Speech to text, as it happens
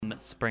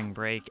spring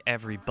break,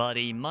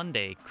 everybody.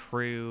 Monday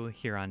crew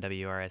here on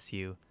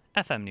WRSU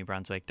FM New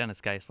Brunswick.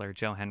 Dennis Geissler,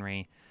 Joe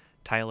Henry,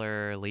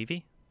 Tyler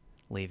Levy.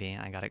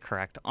 I got it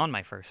correct on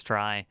my first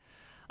try.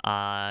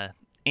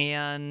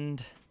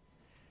 And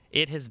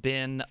it has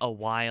been a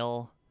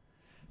while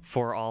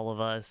for all of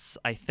us.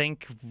 I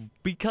think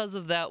because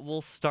of that,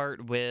 we'll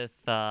start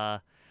with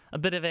a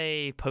bit of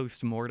a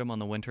post-mortem on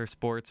the winter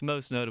sports,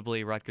 most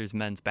notably Rutgers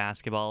men's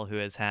basketball, who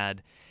has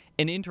had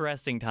an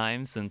interesting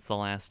time since the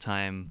last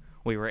time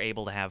we were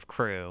able to have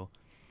crew.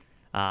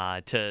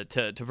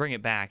 To bring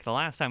it back, the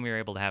last time we were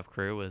able to have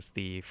crew was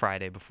the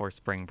Friday before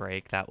spring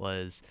break. That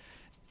was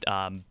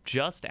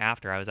just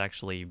after I was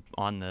actually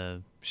on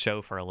the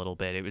show for a little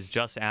bit. It was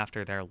just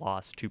after their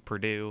loss to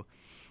Purdue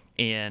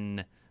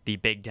in the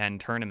Big Ten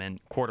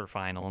tournament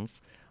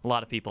quarterfinals. A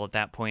lot of people at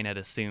that point had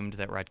assumed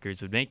that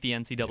Rutgers would make the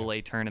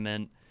NCAA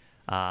tournament.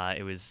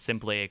 It was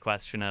simply a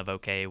question of,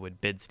 okay, would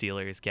bid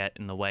stealers get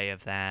in the way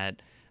of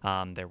that?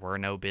 There were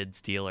no bid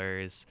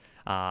stealers.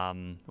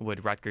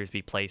 Would Rutgers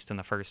be placed in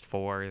the first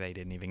four? They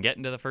didn't even get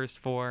into the first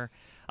four.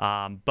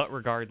 But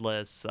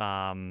regardless,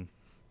 that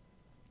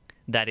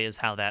is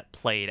how that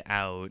played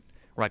out.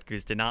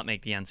 Rutgers did not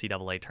make the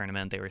NCAA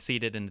tournament. They were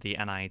seeded into the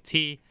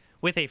NIT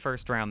with a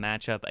first-round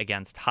matchup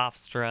against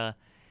Hofstra,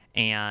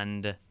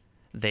 and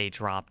they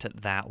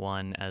dropped that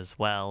one as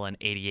well, an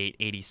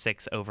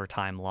 88-86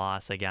 overtime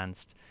loss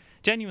against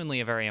genuinely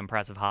a very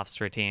impressive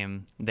Hofstra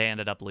team. They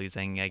ended up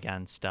losing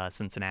against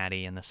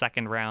Cincinnati in the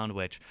second round,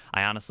 which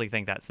I honestly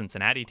think that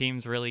Cincinnati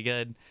team's really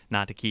good,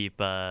 not to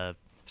keep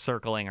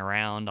circling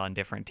around on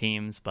different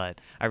teams,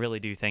 but I really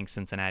do think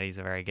Cincinnati's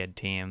a very good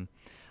team.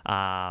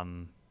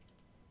 And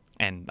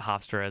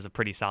Hofstra is a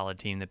pretty solid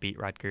team that beat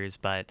Rutgers,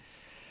 but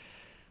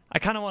I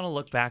kind of want to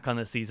look back on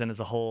the season as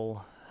a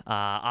whole.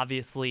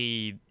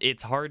 Obviously,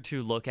 it's hard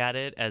to look at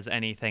it as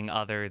anything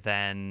other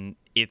than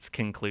its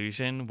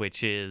conclusion,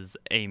 which is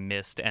a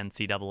missed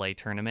NCAA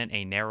tournament,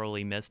 a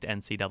narrowly missed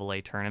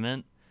NCAA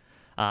tournament,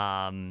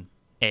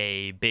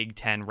 a Big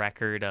Ten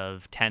record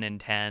of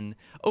 10-10,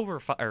 over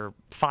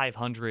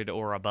 500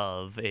 or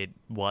above. It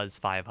was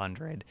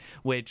 500,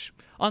 which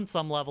on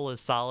some level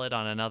is solid.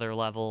 On another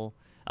level,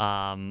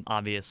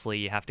 obviously,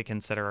 you have to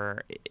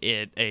consider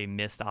it a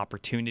missed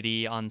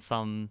opportunity on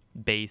some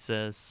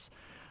basis.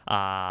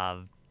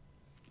 I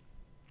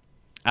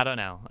don't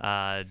know.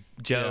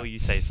 Joe, you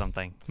say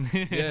something.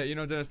 Yeah,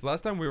 Dennis,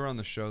 last time we were on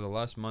the show, the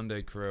last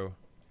Monday crew,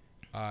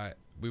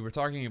 we were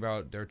talking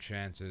about their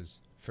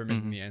chances for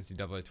making the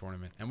NCAA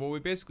tournament. And what we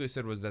basically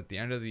said was that the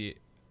end of the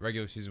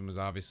regular season was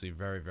obviously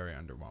very, very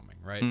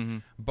underwhelming,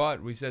 right?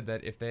 But we said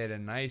that if they had a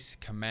nice,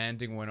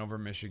 commanding win over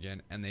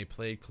Michigan and they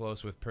played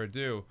close with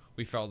Purdue,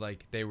 we felt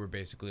like they were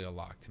basically a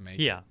lock to make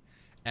it.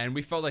 And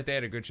we felt like they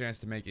had a good chance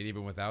to make it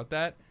even without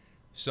that.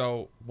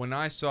 So when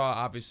I saw,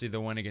 obviously,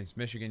 the win against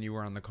Michigan, you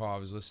were on the call, I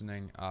was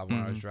listening when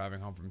I was driving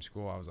home from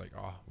school. I was like,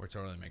 oh, we're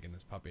totally making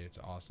this puppy. It's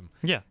awesome.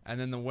 Yeah. And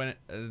then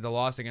the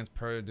loss against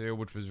Purdue,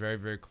 which was very,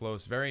 very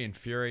close, very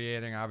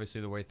infuriating, obviously,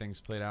 the way things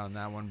played out in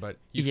that one. But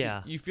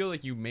you feel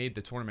like you made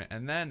the tournament.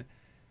 And then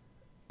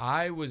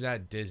I was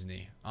at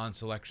Disney on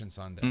Selection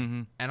Sunday.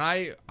 And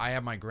I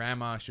had my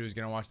grandma. She was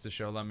going to watch the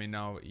show, let me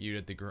know. You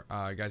did the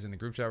guys in the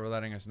group chat were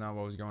letting us know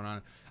what was going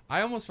on. I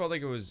almost felt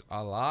like it was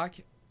a lock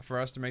for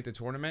us to make the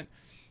tournament.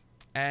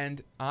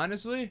 And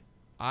honestly,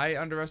 I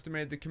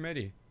underestimated the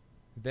committee.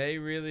 They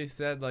really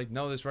said, like,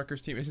 no, this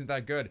Rutgers team isn't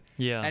that good.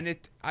 Yeah. And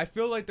I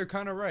feel like they're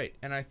kind of right.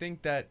 And I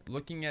think that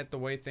looking at the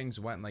way things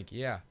went, like,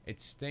 yeah,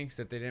 it stinks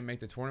that they didn't make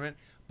the tournament.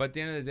 But at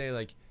the end of the day,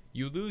 like,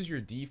 you lose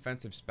your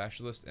defensive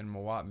specialist in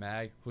Mawat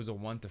Mag, who's a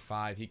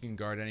 1-5. He can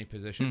guard any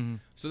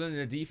position. So then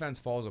the defense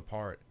falls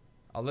apart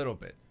a little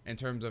bit in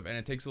terms of, and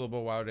it takes a little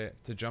bit while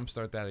to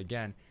jumpstart that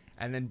again.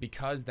 And then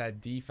because that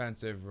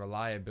defensive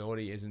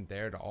reliability isn't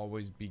there to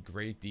always be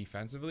great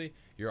defensively,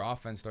 your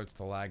offense starts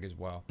to lag as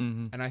well.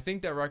 And I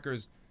think that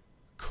Rutgers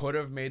could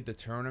have made the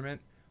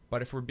tournament,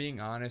 but if we're being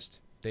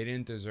honest, they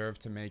didn't deserve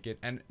to make it.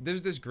 And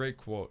there's this great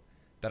quote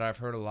that I've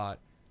heard a lot,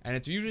 and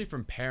it's usually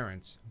from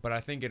parents, but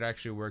I think it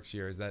actually works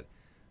here, is that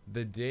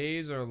the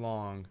days are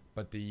long,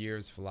 but the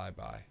years fly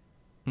by.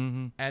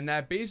 And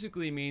that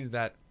basically means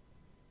that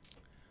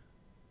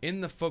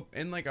in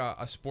like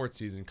a sports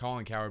season,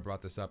 Colin Coward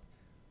brought this up,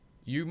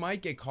 you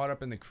might get caught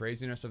up in the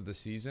craziness of the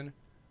season,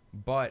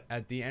 but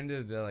at the end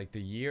of the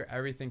year,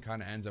 everything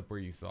kind of ends up where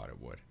you thought it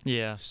would.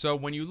 Yeah. So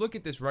when you look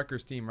at this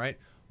Rutgers team, right,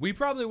 we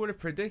probably would have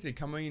predicted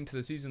coming into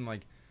the season,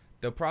 like,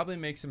 they'll probably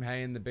make some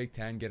hay in the Big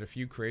Ten, get a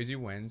few crazy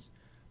wins.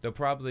 They'll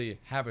probably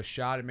have a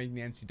shot at making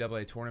the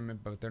NCAA tournament,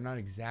 but they're not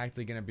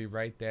exactly going to be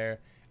right there.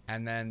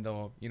 And then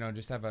they'll,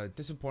 just have a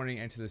disappointing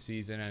end to the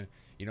season, and,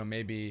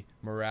 maybe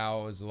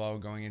morale is low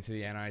going into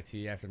the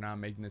NIT after not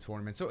making the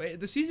tournament. So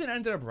the season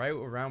ended up right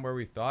around where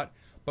we thought,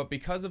 but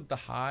because of the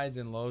highs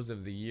and lows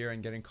of the year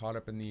and getting caught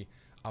up in the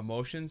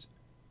emotions,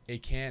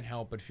 it can't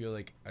help but feel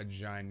like a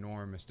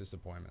ginormous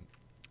disappointment.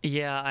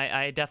 Yeah,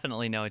 I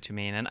definitely know what you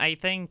mean. And I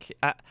think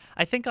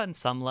on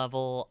some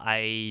level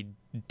I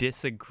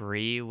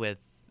disagree with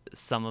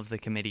some of the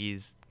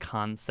committee's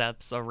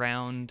concepts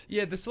around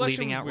the selection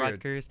leaving was out weird.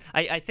 Rutgers.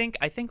 I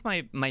think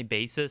my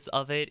basis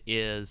of it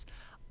is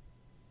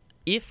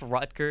if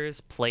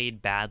Rutgers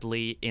played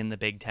badly in the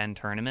Big Ten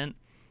tournament,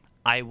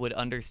 I would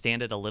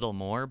understand it a little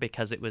more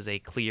because it was a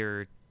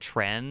clear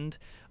trend.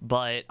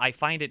 But I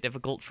find it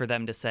difficult for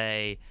them to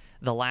say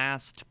the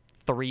last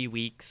 3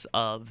 weeks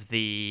of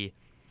the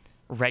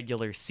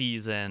regular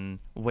season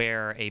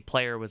where a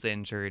player was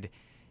injured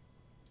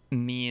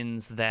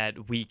means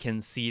that we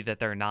can see that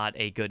they're not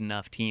a good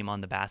enough team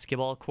on the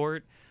basketball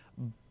court,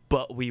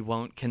 but we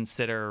won't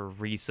consider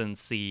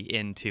recency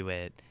into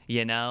it.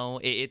 You know,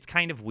 it's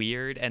kind of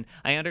weird. And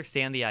I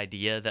understand the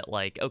idea that,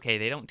 like, okay,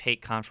 they don't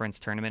take conference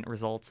tournament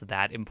results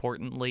that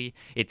importantly.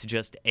 It's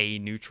just a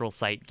neutral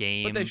site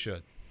game. But they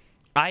should.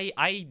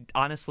 I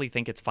honestly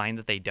think it's fine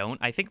that they don't.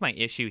 I think my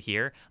issue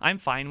here, I'm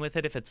fine with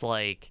it if it's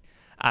like,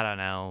 I don't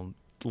know,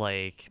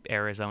 like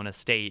Arizona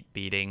State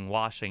beating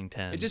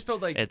Washington. It just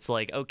felt like it's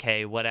like,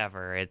 okay,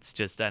 whatever. It's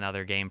just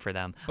another game for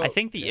them. But, I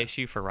think the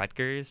issue for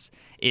Rutgers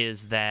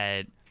is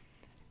that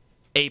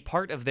a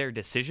part of their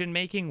decision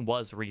making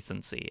was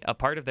recency. A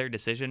part of their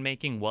decision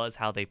making was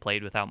how they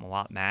played without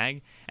Mawot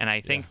Mag, and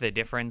I think the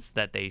difference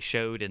that they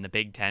showed in the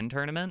Big Ten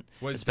tournament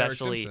was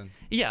especially Derek Simpson.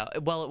 Yeah,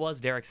 well, it was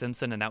Derek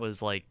Simpson, and that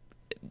was like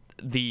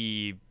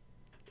the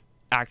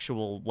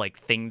actual like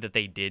thing that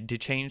they did to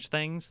change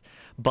things.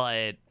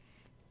 But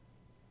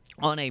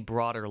on a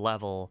broader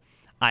level,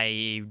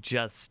 I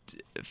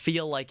just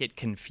feel like it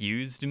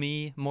confused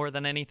me more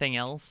than anything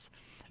else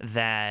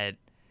that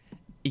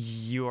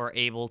you are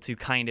able to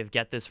kind of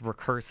get this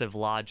recursive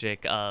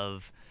logic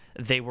of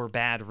they were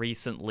bad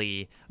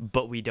recently,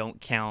 but we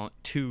don't count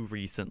too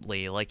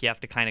recently. Like, you have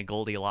to kind of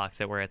Goldilocks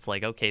it where it's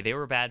like, okay, they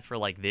were bad for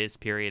like this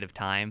period of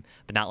time,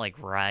 but not like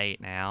right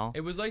now.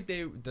 It was like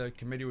the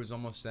committee was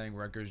almost saying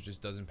Rutgers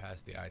just doesn't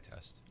pass the eye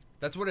test.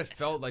 That's what it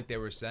felt like they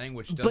were saying,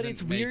 which doesn't. But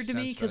it's make weird to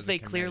me sense because as a they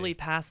committee. clearly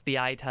passed the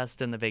eye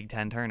test in the Big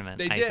Ten tournament.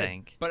 They I did.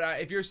 think.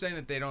 But if you're saying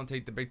that they don't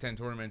take the Big Ten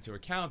tournament into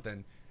account,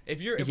 then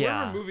if we're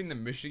removing the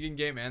Michigan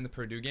game and the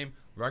Purdue game,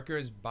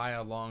 Rutgers by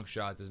a long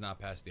shot does not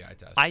pass the eye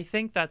test. I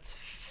think that's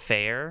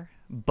fair,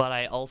 but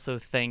I also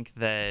think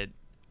that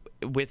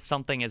with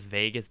something as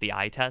vague as the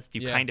eye test,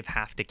 you kind of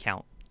have to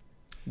count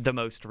the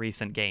most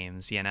recent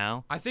games, you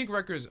know? I think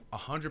Rutgers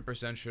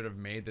 100% should have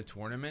made the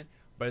tournament,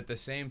 but at the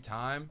same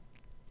time,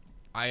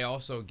 I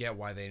also get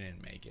why they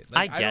didn't make it.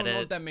 Like, I don't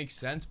know if that makes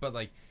sense, but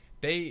like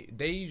they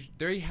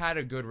had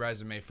a good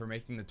resume for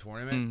making the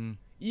tournament,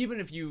 even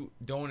if you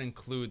don't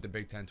include the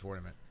Big Ten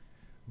tournament.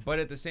 But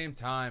at the same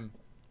time,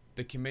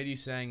 the committee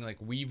saying like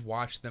we've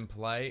watched them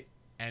play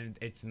and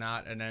it's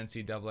not an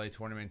NCAA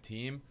tournament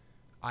team,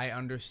 I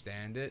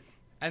understand it.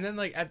 And then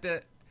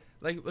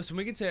listen,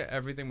 we can say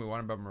everything we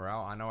want about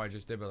Morale. I know I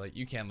just did, but like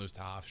you can't lose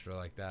to Hofstra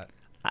like that.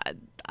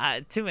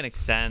 To an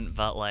extent,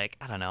 but like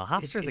I don't know,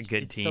 Hofstra's a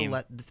good team.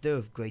 They're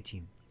a great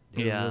team.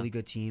 They're a really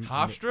good team.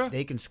 Hofstra?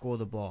 They can score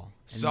the ball.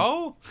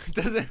 So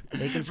doesn't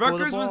they can score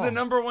Rutgers the ball. was the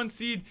number 1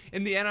 seed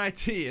in the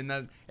NIT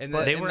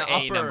they were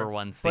a number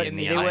 1 seed in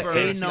the NIT. They were a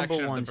section number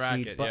of 1 the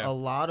bracket, seed, but a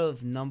lot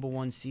of number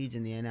 1 seeds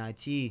in the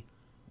NIT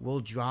will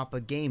drop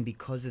a game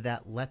because of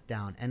that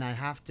letdown. And I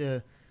have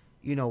to,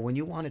 when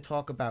you want to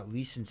talk about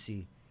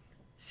recency,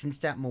 since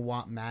that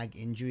Mawot Mag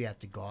injury at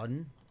the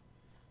Garden,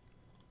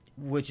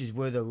 which is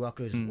where the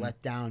Rutgers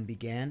letdown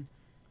began.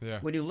 Yeah.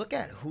 When you look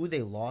at who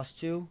they lost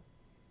to,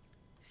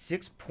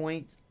 6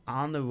 points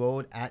on the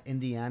road at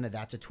Indiana,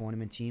 that's a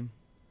tournament team.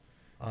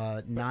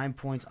 9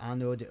 points on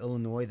the road to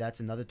Illinois, that's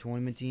another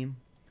tournament team.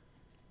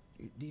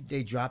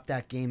 They dropped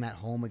that game at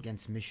home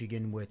against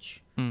Michigan,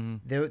 which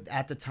they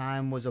at the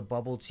time was a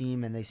bubble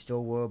team, and they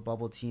still were a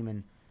bubble team,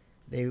 and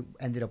they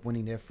ended up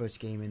winning their first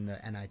game in the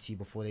NIT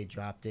before they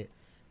dropped it.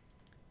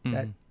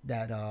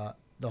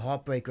 The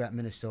heartbreaker at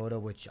Minnesota,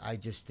 which I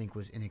just think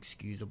was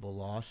inexcusable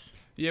loss.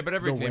 Yeah, but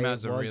every team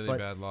has a really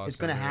bad loss. It's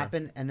going to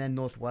happen. And then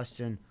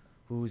Northwestern,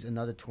 who's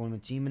another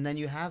tournament team. And then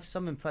you have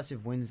some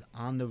impressive wins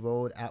on the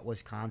road at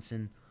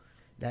Wisconsin,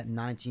 that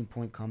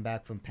 19-point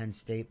comeback from Penn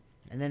State.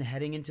 And then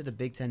heading into the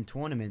Big Ten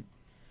tournament,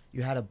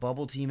 you had a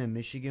bubble team in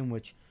Michigan,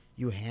 which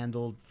you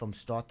handled from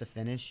start to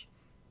finish.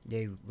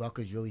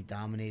 Rutgers really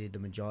dominated the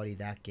majority of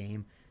that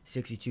game,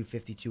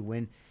 62-52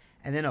 win.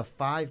 And then a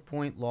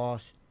 5-point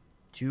loss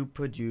to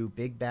Purdue,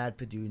 big bad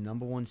Purdue,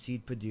 number 1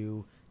 seed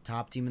Purdue,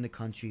 top team in the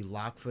country,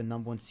 locked for a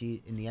number 1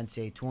 seed in the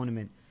NCAA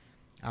tournament.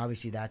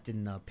 Obviously, that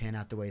didn't pan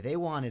out the way they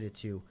wanted it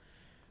to.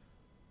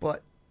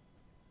 But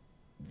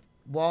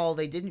while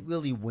they didn't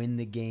really win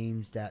the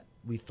games that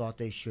we thought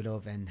they should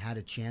have and had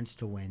a chance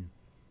to win,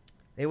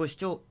 they were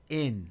still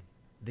in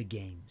the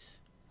games.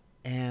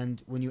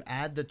 And when you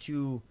add the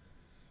 2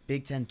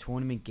 Big Ten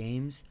tournament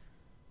games,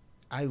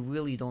 I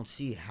really don't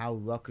see how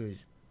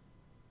Rutgers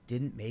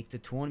didn't make the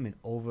tournament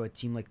over a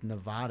team like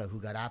Nevada, who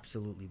got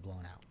absolutely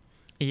blown out.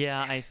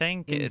 Yeah, I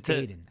think in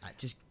Dayton.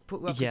 Just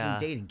put Rutgers in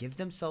Dayton. Give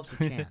themselves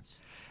a chance.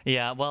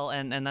 Yeah, well,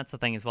 and that's the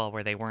thing as well,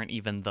 where they weren't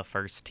even the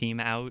first team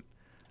out.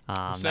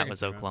 That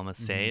was Oklahoma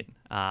State.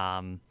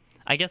 I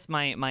guess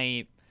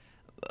my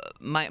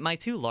my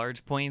two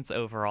large points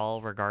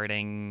overall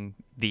regarding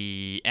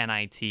the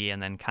NIT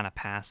and then kind of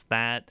past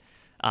that.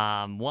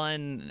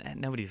 One,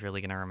 nobody's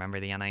really gonna remember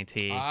the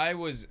NIT. I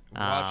was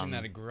watching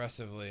that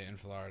aggressively in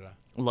Florida.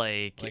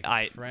 Like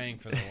praying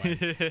for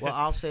the win. Well,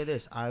 I'll say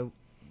this: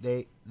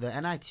 the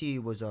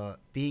NIT was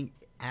being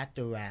at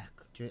the rack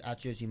at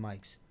Jersey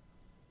Mike's.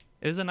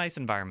 It was a nice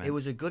environment. It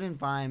was a good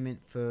environment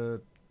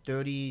for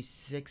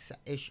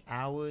 36-ish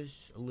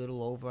hours, a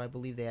little over, I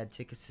believe. They had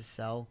tickets to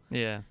sell.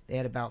 Yeah. They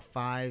had about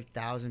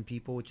 5,000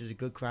 people, which is a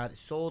good crowd. It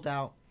sold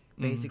out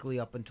basically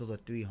up until the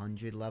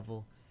 300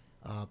 level.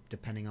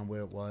 Depending on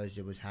where it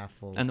was half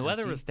full. And the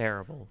weather was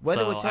terrible.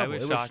 Weather so was terrible. I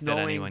was it shocked was snowing.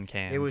 that anyone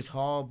came. It was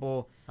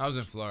horrible. I was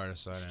in Florida,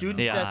 so I didn't Student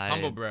know. Yeah,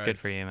 Humble brag. good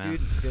for you, man.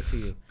 Good for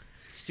you.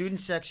 Student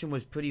section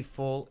was pretty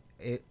full.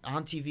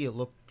 On TV, it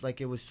looked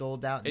like it was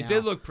sold out. It now,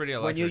 did look pretty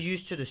electric. When you're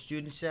used to the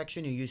student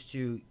section,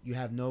 you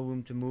have no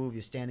room to move.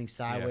 You're standing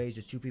sideways.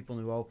 There's two people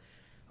in a row.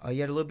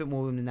 You had a little bit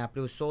more room than that, but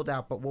it was sold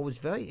out. But what was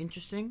very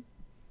interesting,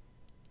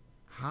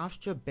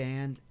 Hofstra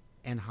band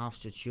and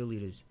Hofstra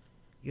cheerleaders,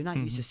 you're not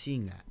used to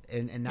seeing that.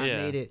 And that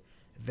made it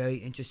very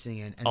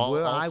interesting. And all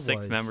where I six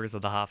was, members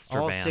of the Hofstra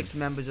all band. 6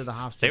 members of the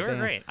Hofstra They band. were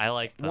great. I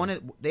liked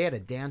them. They had a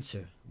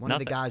dancer. One of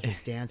the guys was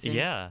dancing.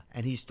 Yeah.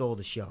 And he stole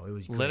the show. It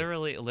was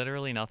great.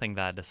 Literally nothing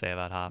bad to say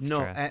about Hofstra.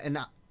 No, and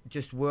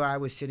just where I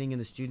was sitting in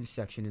the student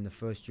section in the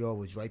first row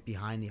was right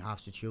behind the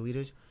Hofstra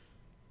cheerleaders,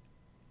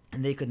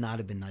 and they could not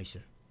have been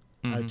nicer.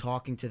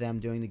 Talking to them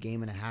during the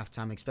game and at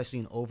halftime, especially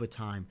in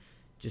overtime,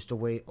 just the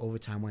way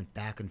overtime went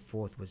back and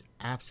forth was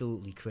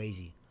absolutely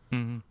crazy.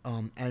 And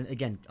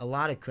again, a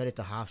lot of credit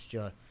to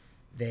Hofstra.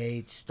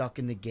 They stuck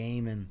in the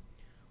game, and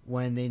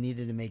when they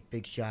needed to make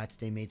big shots,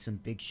 they made some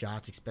big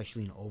shots,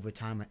 especially in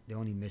overtime. They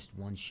only missed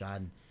one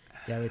shot, and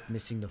Derek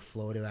missing the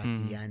floater at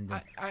the end.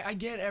 I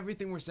get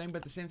everything we're saying, but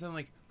at the same time,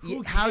 like,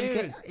 who how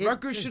cares?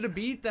 Rutgers should have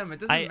beat them. It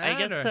doesn't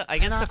matter. I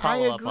guess to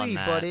follow up on agree,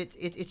 that. but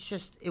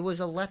it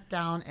was a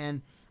letdown,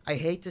 and I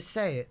hate to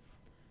say it,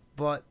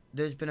 but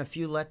there's been a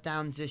few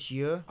letdowns this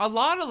year. A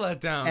lot of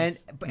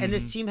letdowns. And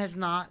this team has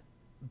not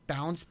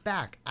bounced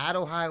back. At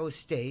Ohio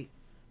State,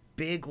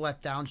 big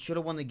letdown, should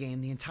have won the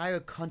game. The entire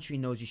country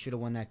knows you should have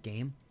won that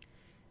game.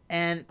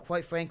 And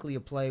quite frankly,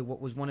 you play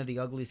what was one of the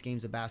ugliest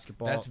games of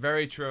basketball. That's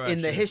very true.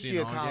 In the actually, history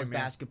of Seton Hall college game, yeah.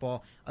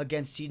 basketball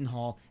against Seton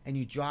Hall, and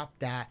you drop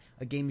that,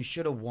 a game you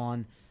should have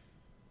won.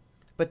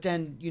 But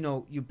then,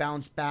 you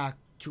bounce back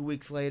 2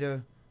 weeks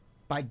later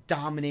by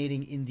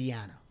dominating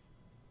Indiana.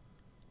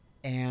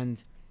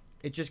 And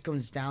it just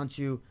comes down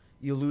to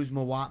you lose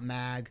Mawat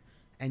Mag,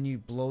 and you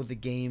blow the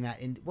game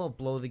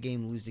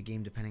lose the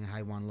game, depending on how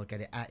you want to look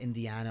at it, at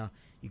Indiana.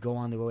 You go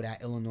on the road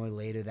at Illinois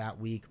later that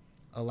week,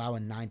 allow a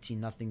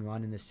 19-0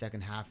 run in the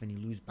second half, and you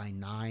lose by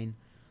 9.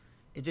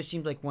 It just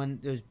seems like when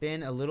there's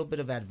been a little bit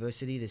of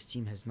adversity, this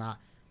team has not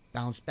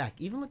bounced back.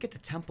 Even look at the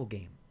Temple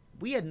game.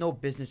 We had no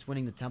business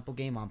winning the Temple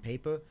game on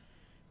paper,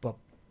 but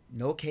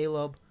no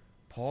Caleb.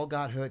 Paul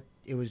got hurt.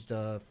 It was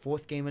the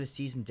 4th game of the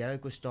season.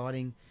 Derek was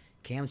starting.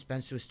 Cam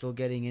Spencer was still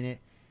getting in it.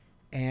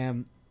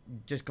 And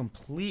just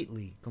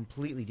completely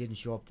didn't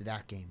show up to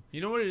that game.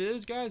 You know what it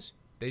is, guys?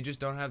 They just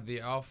don't have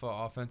the alpha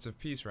offensive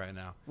piece right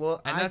now.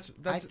 Well, and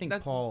I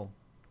think Paul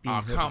being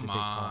Oh, hurt come was a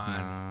big part.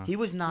 on. He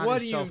was not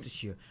What himself do you-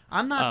 this year.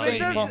 I'm not Oh,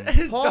 saying yeah. Paul's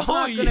The not whole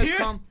going to year?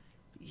 come.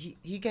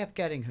 He kept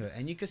getting hurt,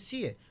 and you could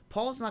see it.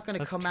 Paul's not going to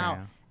That's come true. out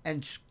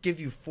and give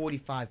you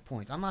 45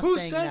 points. I'm not Who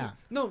saying said that.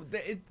 no?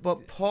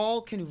 But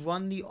Paul can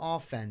run the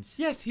offense.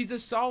 Yes, he's a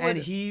solid. And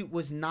he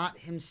was not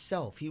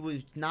himself. He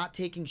was not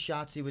taking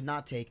shots he would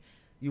not take.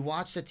 You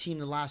watch the team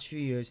the last few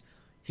years.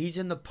 He's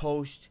in the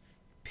post,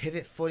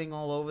 pivot footing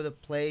all over the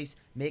place,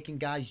 making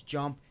guys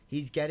jump.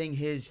 He's getting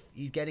his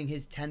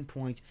 10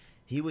 points.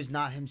 He was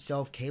not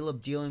himself.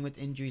 Caleb dealing with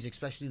injuries,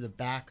 especially the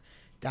back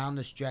down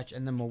the stretch,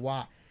 and then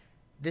Mawat.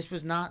 This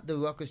was not the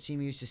Rutgers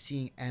team you're used to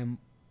seeing. And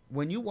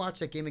when you watch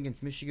that game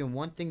against Michigan,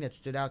 one thing that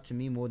stood out to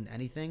me more than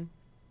anything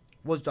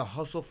was the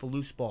hustle for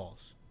loose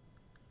balls.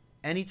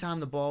 Anytime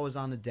the ball was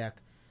on the deck,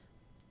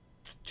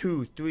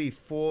 2, 3,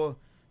 4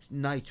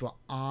 Knights were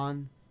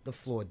on the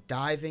floor,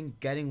 diving,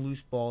 getting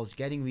loose balls,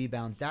 getting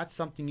rebounds. That's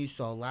something you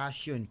saw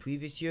last year and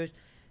previous years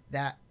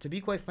that, to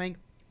be quite frank,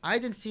 I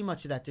didn't see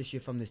much of that this year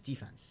from this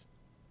defense.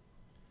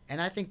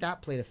 And I think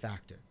that played a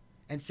factor.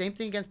 And same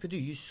thing against Purdue.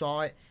 You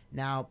saw it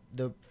now,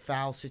 the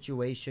foul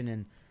situation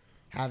and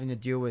having to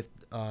deal with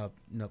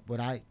what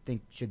I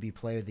think should be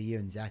player of the year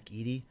in Zach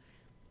Edey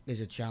is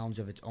a challenge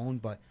of its own.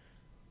 But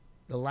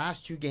the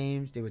last 2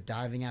 games, they were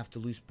diving after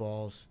loose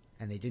balls,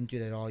 and they didn't do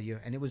that all year.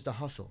 And it was the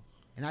hustle.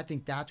 And I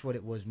think that's what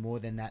it was more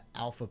than that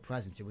alpha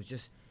presence. It was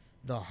just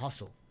the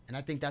hustle. And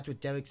I think that's what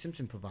Derek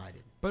Simpson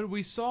provided. But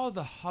we saw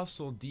the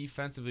hustle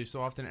defensively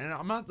so often. And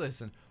I'm not,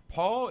 listen,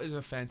 Paul is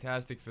a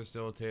fantastic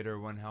facilitator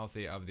when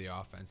healthy of the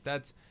offense.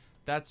 That's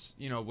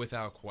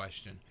without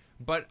question.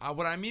 But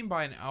what I mean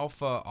by an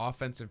alpha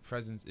offensive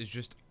presence is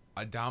just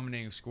a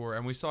dominating scorer.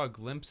 And we saw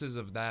glimpses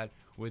of that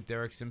with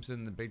Derek Simpson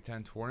in the Big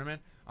Ten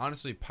tournament.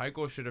 Honestly,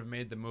 Pico should have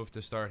made the move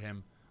to start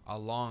him a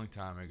long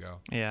time ago.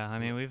 Yeah, I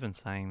mean, we've been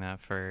saying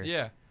that for...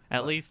 Yeah.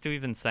 At least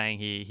we've been saying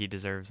he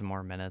deserves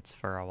more minutes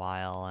for a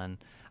while. And,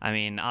 I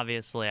mean,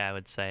 obviously I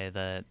would say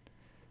that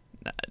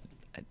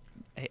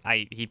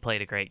he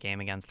played a great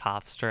game against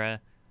Hofstra.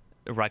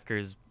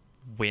 Rutgers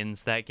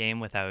wins that game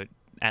without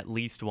at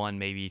least one,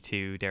 maybe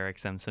two Derek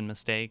Simpson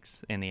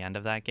mistakes in the end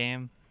of that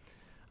game.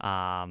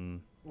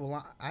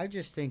 Well, I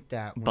just think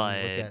that when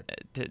But you look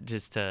at...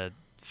 just to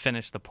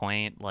finish the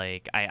point,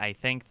 like, I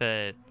think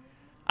that,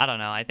 I don't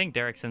know, I think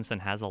Derek Simpson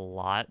has a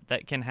lot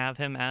that can have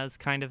him as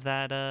kind of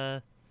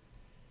that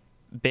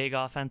big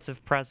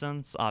offensive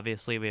presence.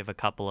 Obviously, we have a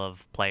couple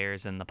of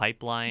players in the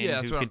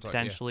pipipeline who could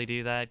potentially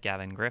do that.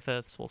 Gavin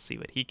Griffiths, we'll see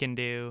what he can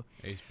do.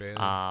 Ace Bailey.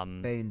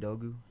 Bay and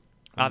Dogu.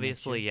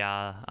 Obviously,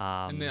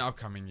 yeah. In the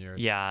upcoming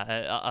years.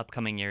 Yeah,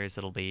 upcoming years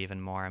it'll be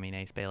even more. I mean,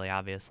 Ace Bailey,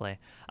 obviously.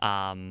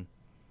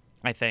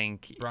 I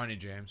think... Bronny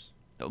James.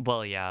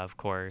 Well, yeah, of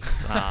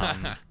course.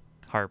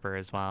 Harper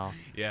as well.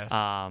 Yes.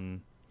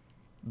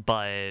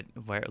 But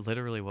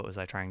literally, what was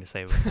I trying to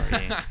say before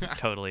he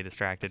totally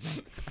distracted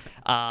me?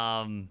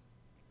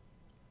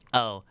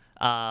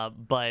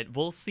 But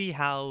we'll see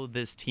how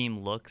this team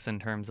looks in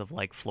terms of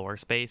like floor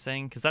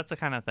spacing, because that's the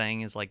kind of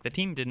thing is like the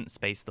team didn't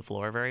space the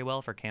floor very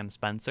well for Cam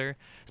Spencer.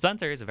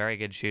 Spencer is a very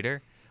good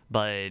shooter,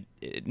 but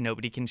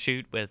nobody can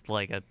shoot with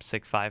like a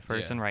 6'5"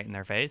 person right in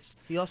their face.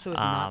 He also is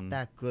not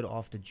that good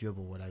off the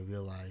dribble, what I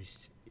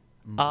realized.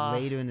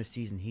 Later in the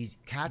season, he's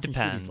catch and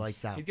shoot his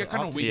lights out. He's got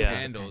kind of weak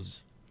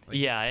handles. Like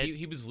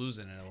he was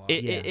losing it a lot.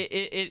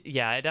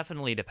 It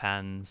definitely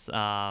depends.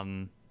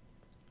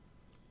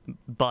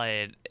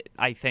 But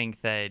I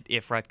think that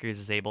if Rutgers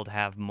is able to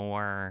have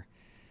more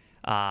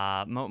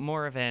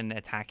of an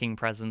attacking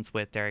presence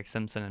with Derek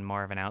Simpson and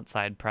more of an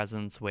outside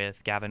presence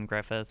with Gavin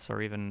Griffiths,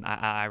 or even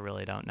I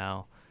really don't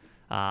know,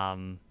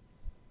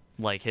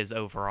 like his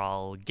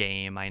overall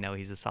game. I know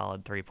he's a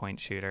solid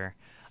 3-point shooter.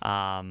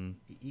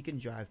 He can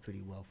drive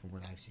pretty well from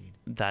what I've seen.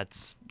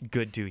 That's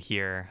good to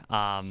hear.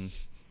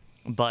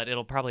 But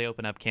it'll probably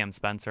open up Cam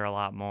Spencer a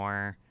lot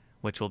more,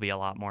 which will be a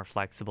lot more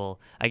flexible.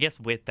 I guess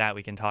with that,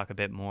 we can talk a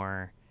bit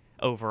more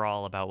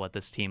overall about what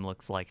this team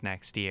looks like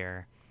next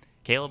year.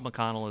 Caleb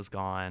McConnell is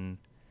gone.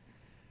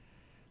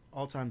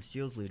 All-time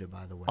steals leader,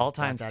 by the way.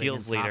 All-time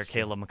steals leader,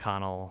 Caleb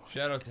McConnell.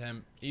 Shout out to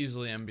him.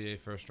 Easily NBA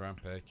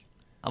first-round pick.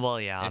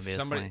 Well, yeah,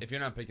 obviously. If you're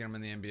not picking him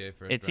in the NBA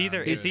first it's round,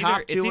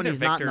 either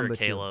Victor or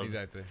Caleb.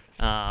 Exactly.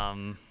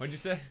 What'd you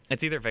say?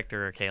 It's either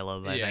Victor or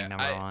Caleb. I think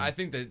number one. I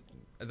think that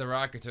the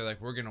Rockets are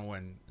like, we're gonna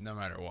win no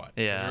matter what.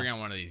 Yeah, we're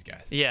gonna one of these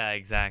guys. Yeah,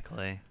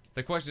 exactly.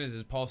 The question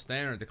is Paul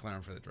staying or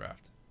declaring for the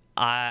draft?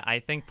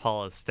 I think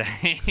Paul is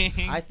staying.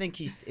 I think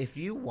he's. If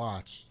you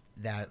watch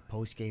that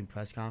post-game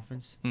press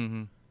conference,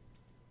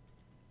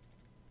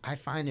 I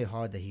find it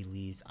hard that he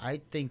leaves.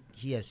 I think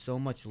he has so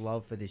much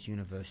love for this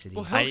university.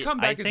 Well, he'll come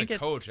back as a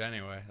coach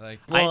anyway. Like,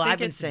 I've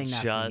been saying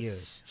that for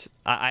years.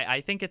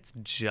 I think it's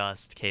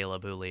just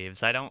Caleb who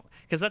leaves. I don't,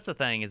 because that's the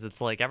thing is it's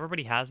like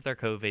everybody has their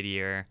COVID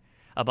year.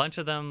 A bunch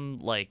of them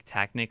like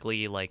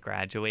technically like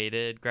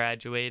graduated,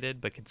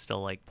 but could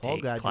still like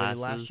take classes.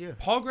 Last year.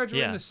 Paul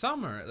graduated in the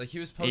summer. Like he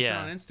was posting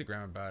on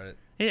Instagram about it.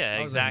 Yeah,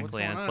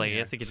 exactly. And it's like I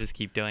guess he could just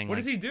keep doing. What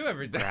does he do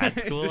every day? Grad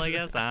school, I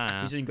guess. I don't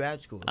know. He's in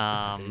grad school.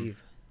 I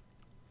believe.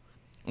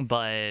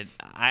 But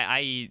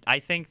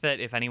I think that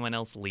if anyone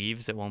else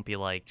leaves, it won't be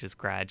like just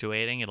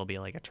graduating. It'll be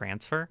like a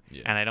transfer.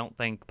 Yeah. And I don't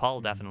think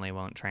Paul definitely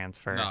won't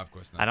transfer. No, of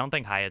course not. I don't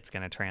think Hyatt's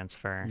going to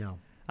transfer. No.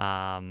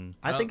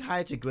 I think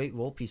Hyatt's a great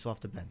role piece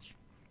off the bench.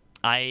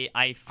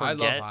 I forget. I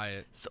love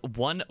Hyatt. So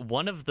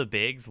one of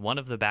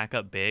the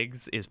backup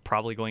bigs is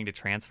probably going to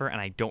transfer,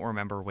 and I don't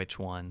remember which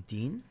one.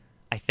 Dean?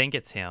 I think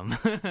it's him.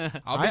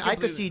 I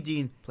could see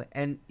Dean play.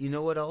 And you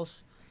know what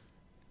else?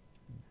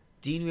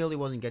 Dean really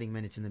wasn't getting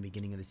minutes in the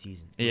beginning of the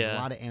season. There was a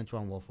lot of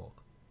Antoine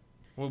Woolfolk.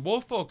 Well,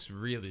 Woolfolk's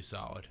really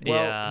solid.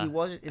 Well, he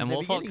wasn't. And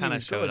Woolfolk kind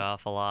of showed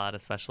off a lot,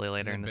 especially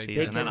later in the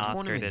season. And then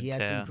Oscar did too. He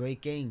had some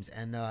great games,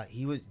 and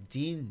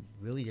Dean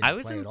really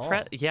didn't play at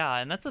all. Yeah,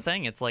 and that's the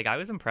thing. It's like I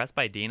was impressed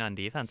by Dean on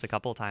defense a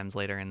couple times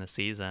later in the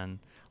season.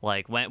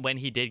 Like when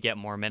he did get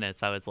more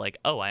minutes, I was like,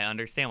 oh, I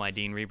understand why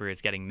Dean Reber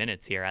is getting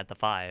minutes here at the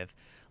 5.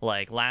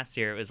 Like last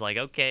year, it was like,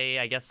 okay,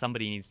 I guess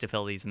somebody needs to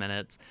fill these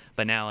minutes.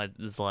 But now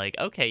it's like,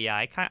 okay, yeah,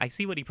 I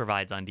see what he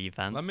provides on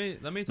defense. Let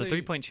me tell the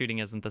 3-point shooting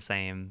isn't the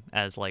same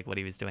as like what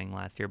he was doing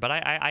last year, but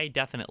I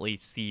definitely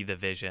see the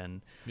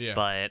vision. Yeah.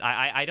 But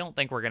I don't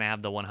think we're gonna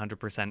have the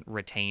 100%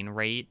 retain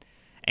rate,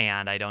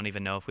 and I don't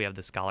even know if we have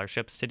the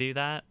scholarships to do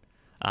that,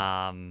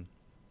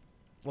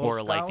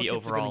 or like the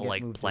overall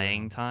like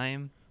playing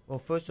time. Well,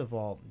 first of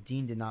all,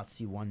 Dean did not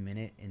see 1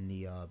 minute in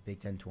the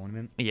Big Ten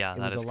tournament. Yeah,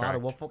 that is correct. It was a lot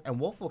of Woolfolk, and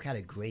Woolfolk had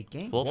a great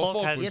game.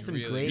 Woolfolk had some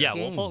great games. Yeah,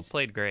 Woolfolk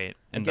played great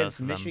in against both of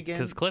them. Michigan.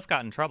 Because Cliff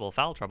got in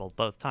foul trouble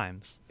both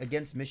times.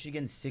 Against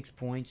Michigan, 6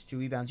 points, 2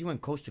 rebounds. He went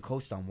coast to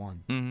coast on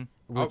one,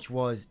 which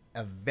was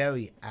a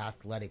very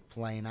athletic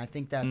play, and I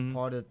think that's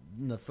part of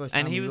the first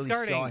time we really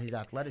saw his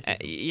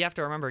athleticism. You have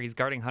to remember he's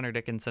guarding Hunter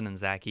Dickinson and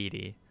Zach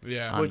Edey.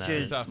 Yeah, which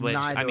is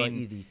neither of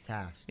Edey's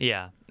task.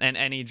 Yeah,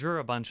 and he drew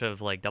a bunch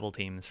of like double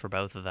teams for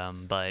both of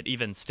them, but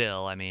even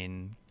still, I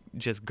mean,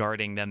 just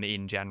guarding them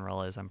in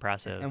general is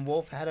impressive. And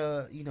Wolf had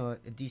a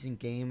decent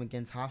game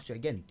against Hofstra.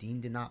 Again,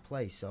 Dean did not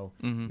play, so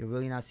you're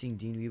really not seeing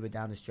Dean Weaver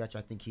down the stretch.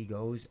 I think he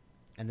goes.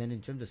 And then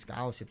in terms of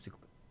scholarships,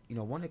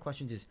 one of the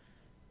questions is,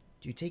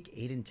 do you take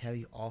Aiden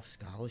Terry off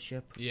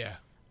scholarship? Yeah.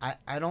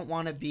 I don't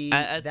want to be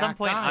at that some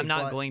point. guy, I'm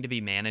not going to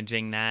be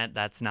managing that.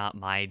 That's not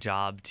my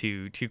job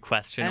to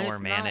question and or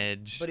it's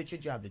manage. But it's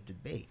your job to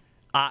debate.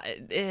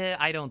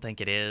 I don't think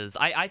it is.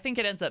 I think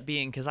it ends up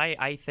being because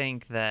I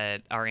think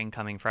that our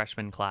incoming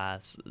freshman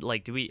class,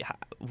 like,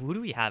 who do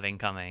we have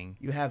incoming?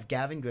 You have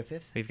Gavin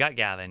Griffith. We've got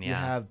Gavin, yeah. You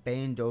have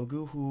Bain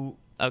Dogu, who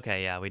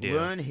okay, yeah, we do.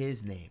 learn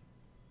his name.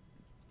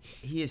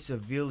 He is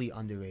severely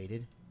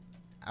underrated.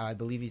 I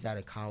believe he's out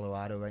of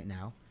Colorado right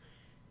now.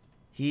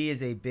 He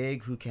is a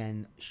big who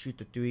can shoot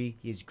the three.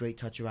 He has great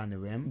touch around the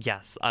rim.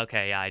 Yes.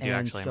 Okay. Yeah, I do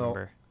actually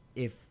remember.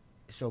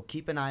 So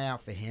keep an eye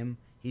out for him.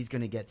 He's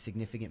going to get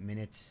significant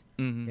minutes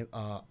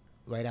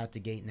right out the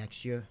gate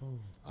next year,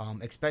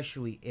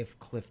 especially if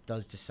Cliff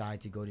does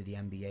decide to go to the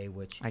NBA,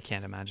 which I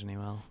can't imagine he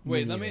will.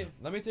 Wait, let me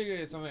take you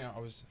to something I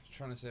was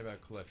trying to say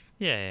about Cliff.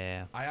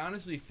 Yeah. I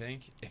honestly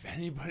think if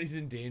anybody's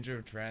in danger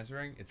of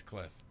transferring, it's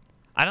Cliff.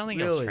 I don't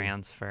think he'll Really?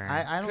 transfer.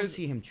 I don't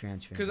see him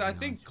transferring. Because I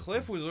think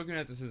Cliff was looking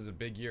at this as a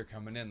big year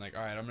coming in, like,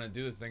 all right, I'm going to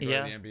do this, then go to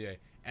the NBA.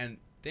 And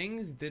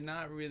things did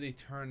not really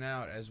turn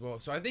out as well.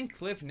 So I think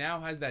Cliff now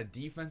has that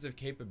defensive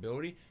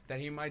capability that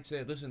he might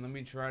say, listen, let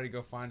me try to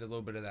go find a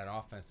little bit of that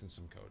offense and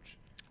some coach.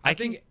 I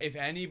think if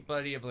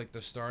anybody of, like,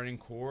 the starting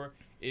core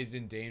is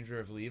in danger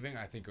of leaving,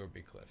 I think it would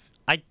be Cliff.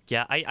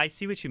 I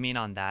see what you mean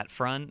on that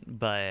front,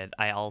 but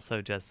I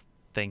also just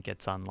think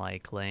it's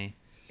unlikely.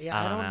 Yeah,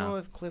 I don't know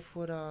if Cliff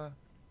would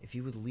if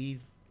he would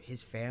leave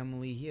his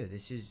family here.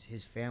 This is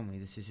his family.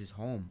 This is his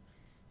home.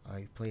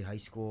 He played high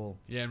school.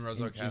 Yeah, in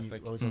Roosevelt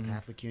Catholic. Roosevelt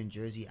Catholic here in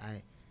Jersey.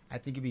 I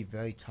think it'd be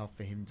very tough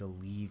for him to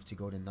leave to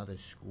go to another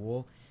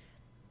school.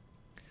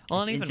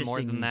 Well, and even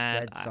more than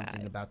that, you said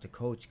something about the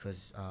coach,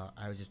 because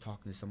I was just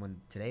talking to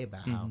someone today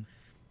about how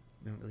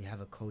we don't really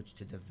have a coach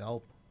to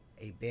develop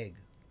a big.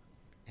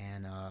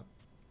 And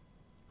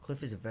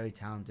Cliff is a very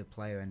talented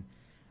player, and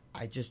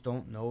I just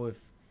don't know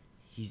if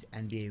he's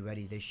NBA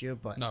ready this year,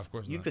 but no, of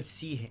course you not. could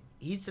see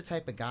he's the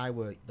type of guy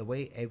where the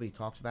way everybody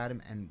talks about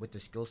him and with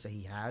the skill set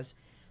he has,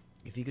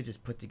 if he could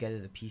just put together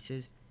the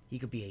pieces, he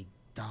could be a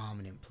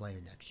dominant player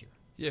next year.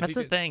 Yeah, that's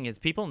the thing is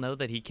people know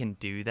that he can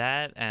do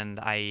that, and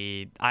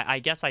I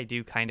guess I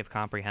do kind of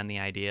comprehend the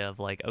idea of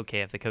like,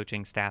 okay, if the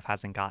coaching staff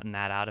hasn't gotten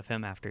that out of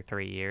him after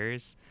 3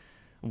 years,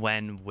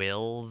 when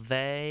will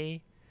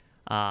they?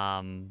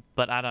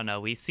 But I don't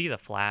know. We see the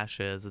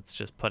flashes. It's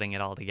just putting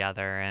it all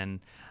together, and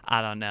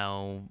I don't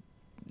know.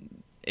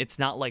 It's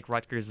not like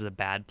Rutgers is a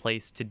bad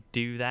place to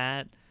do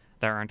that.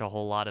 There aren't a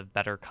whole lot of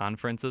better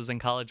conferences in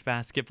college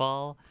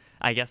basketball.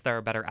 I guess there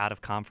are better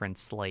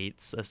out-of-conference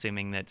slates,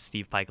 assuming that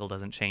Steve Peichel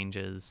doesn't change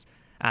his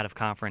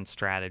out-of-conference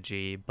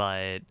strategy.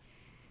 But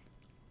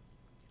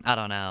I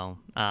don't know.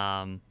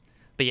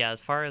 But yeah,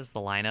 as far as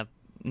the lineup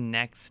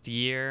next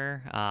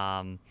year,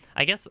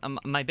 I guess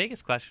my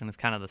biggest question is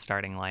kind of the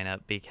starting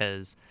lineup,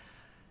 because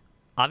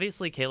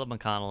obviously Caleb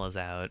McConnell is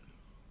out.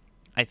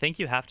 I think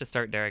you have to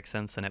start Derek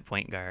Simpson at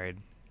point guard.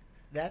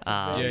 That's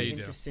very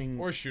interesting.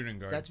 Or shooting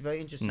guard. That's very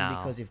interesting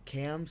because if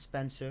Cam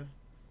Spencer,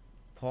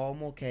 Paul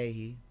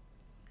Mulcahy,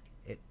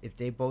 if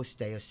they both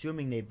stay,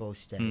 assuming they both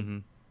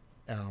stay,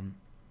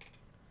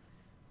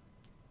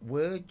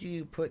 where do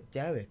you put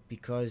Derek?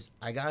 Because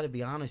I got to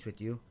be honest with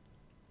you,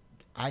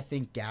 I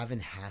think Gavin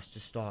has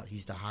to start.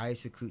 He's the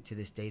highest recruit to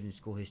this date in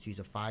school history. He's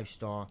a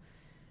 5-star.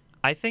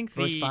 I think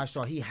first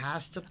 5-star. He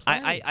has to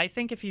play. I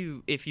think if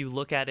you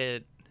look at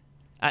it,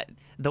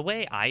 the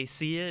way I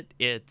see it,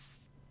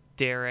 it's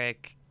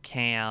Derek,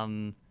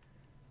 Cam,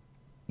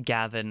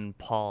 Gavin,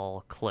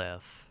 Paul,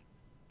 Cliff,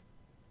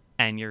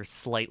 and you're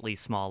slightly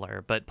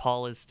smaller, but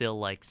Paul is still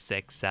like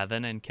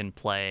 6'7" and can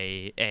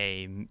play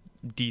a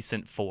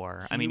decent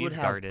 4. So I mean, he's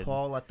guarded. Have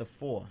Paul at the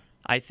 4.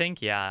 I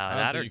think,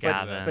 that or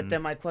Gavin. But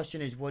then my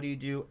question is, what do you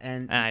do?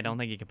 And I don't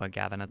think you can put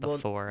Gavin at the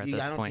 4 at this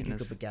point. I don't think you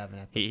could put Gavin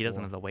at the 4. He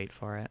doesn't have the weight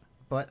for it.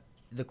 But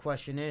the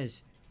question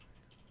is,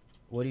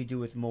 what do you do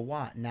with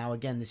Mawat? Now,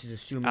 again, this is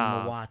assuming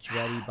Mawat's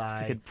ready by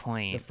that's a good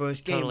point. The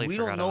first game. Totally we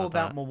don't know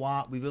about that.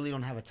 Mawat. We really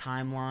don't have a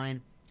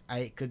timeline.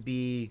 It could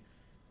be,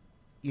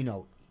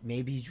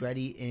 maybe he's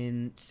ready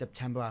in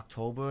September,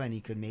 October, and he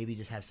could maybe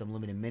just have some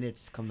limited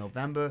minutes come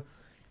November.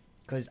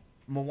 Because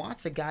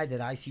Mawat's a guy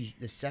that I see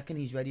the second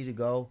he's ready to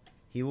go,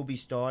 he will be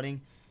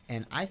starting.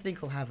 And I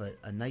think he'll have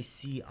a nice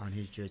C on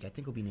his jersey. I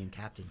think he'll be named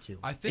captain too.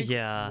 I think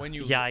when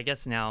you I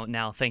guess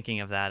now thinking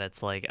of that,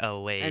 it's like,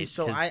 oh wait. And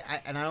so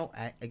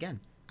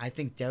I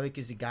think Derek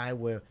is a guy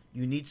where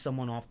you need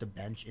someone off the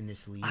bench in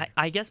this league.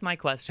 I guess my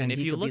question, if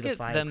you look at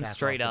them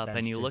straight up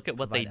and you look at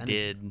what they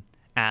did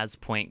as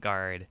point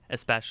guard,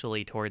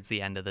 especially towards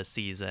the end of the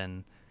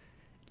season,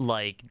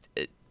 like,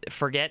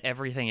 forget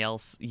everything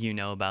else you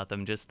know about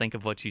them. Just think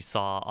of what you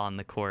saw on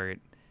the court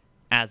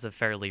as of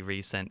fairly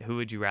recent. Who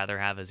would you rather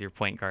have as your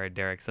point guard,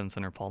 Derek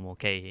Simpson or Paul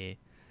Mulcahy?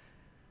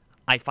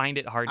 I find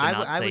it hard to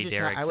not say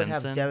Derek Simpson. I would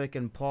have Derek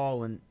and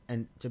Paul,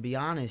 and to be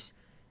honest,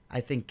 I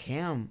think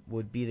Cam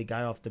would be the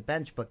guy off the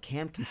bench, but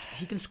Cam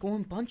can score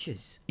in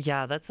bunches.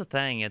 Yeah, that's the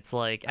thing. It's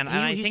like, and He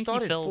I think he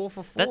started fills. 4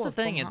 for 4 That's the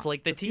thing. from It's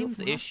like the the field team's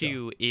from Hofstra.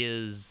 issue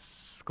is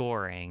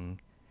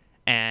scoring,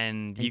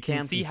 and you Cam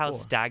can see can how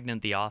score.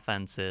 stagnant the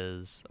offense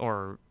is,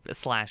 or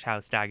 / how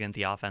stagnant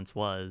the offense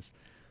was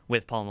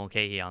with Paul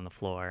Mulcahy on the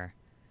floor,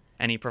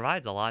 and he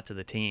provides a lot to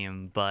the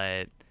team.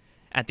 But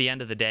at the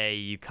end of the day,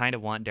 you kind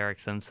of want Derek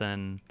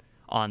Simpson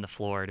on the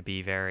floor to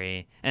be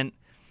very. And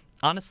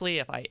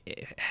honestly,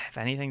 if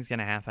anything's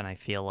gonna happen, I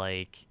feel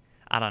like,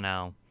 I don't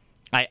know.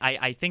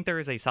 I think there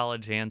is a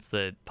solid chance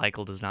that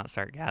Peichel does not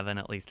start Gavin,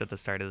 at least at the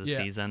start of the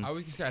season. I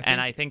was gonna say,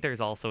 I think there's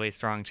also a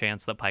strong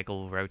chance that Peichel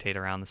will rotate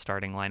around the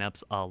starting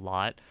lineups a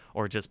lot,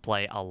 or just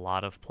play a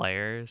lot of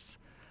players.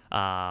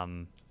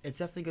 It's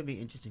definitely gonna be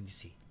interesting to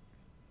see.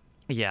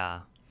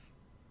 Yeah,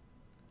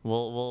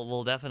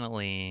 we'll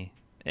definitely.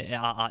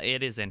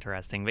 It is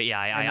interesting, but yeah,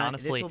 I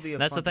honestly,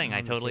 that's the thing.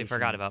 I totally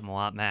forgot about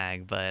Moat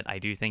Mag, but I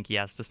do think he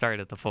has to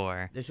start at the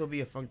 4. This will be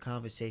a fun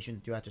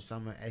conversation throughout the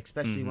summer,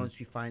 especially once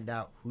we find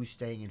out who's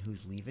staying and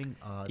who's leaving.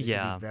 This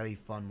will be very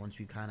fun once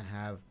we kind of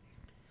have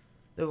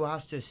the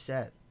roster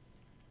set.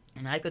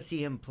 And I could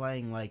see him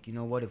playing, like, you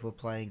know what, if we're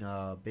playing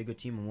a bigger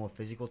team, a more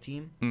physical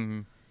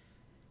team,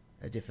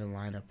 a different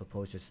lineup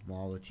opposed to a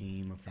smaller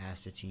team, a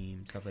faster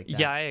team, stuff like that.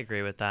 Yeah, I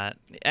agree with that.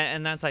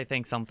 And that's, I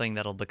think, something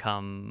that'll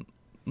become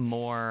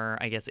more,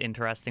 I guess,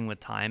 interesting with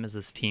time as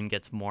this team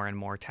gets more and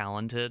more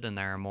talented and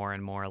there are more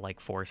and more like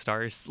 4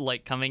 stars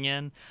like coming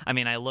in. I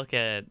mean, I look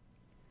at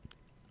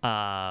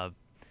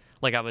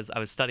like I was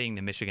studying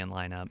the Michigan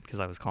lineup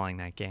because I was calling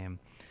that game.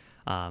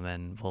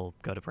 And we'll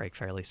go to break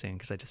fairly soon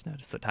because I just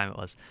noticed what time it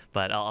was.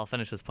 But I'll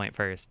finish this point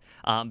first.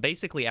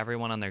 Basically,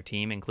 everyone on their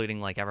team, including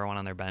like everyone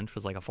on their bench,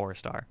 was like a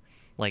 4-star.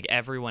 Like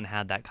everyone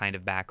had that kind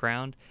of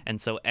background, and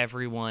so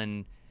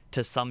everyone,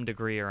 to some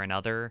degree or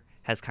another,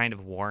 has kind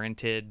of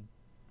warranted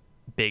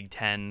Big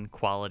Ten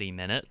quality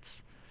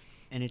minutes.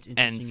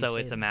 And so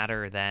it's a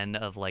matter then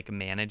of like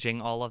managing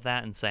all of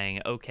that and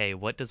saying, okay,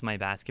 what does my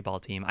basketball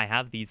team, I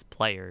have these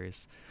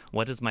players,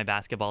 what does my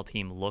basketball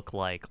team look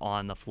like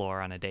on the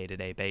floor on a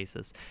day-to-day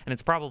basis? And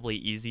it's probably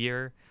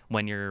easier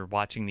when you're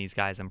watching these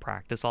guys in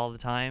practice all the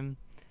time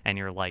and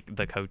you're like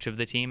the coach of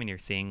the team and you're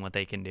seeing what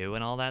they can do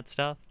and all that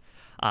stuff.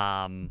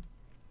 But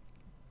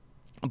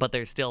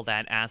there's still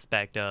that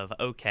aspect of,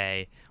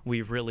 okay,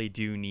 we really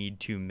do need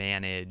to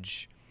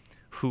manage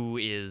who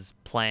is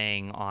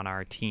playing on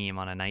our team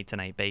on a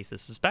night-to-night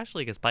basis,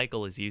 especially because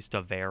Peichel is used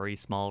to very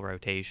small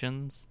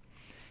rotations.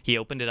 He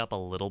opened it up a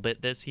little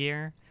bit this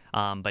year,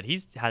 but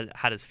he's had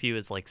as few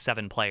as like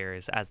 7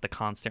 players as the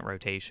constant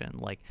rotation,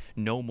 like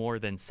no more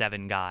than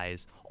 7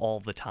 guys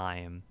all the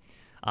time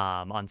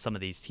on some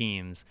of these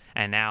teams.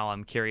 And now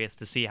I'm curious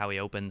to see how he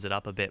opens it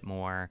up a bit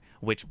more,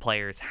 which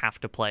players have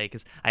to play,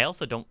 because I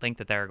also don't think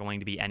that there are going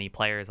to be any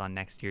players on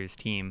next year's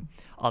team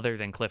other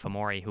than Cliff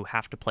Amore who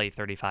have to play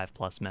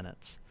 35-plus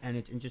minutes. And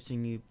it's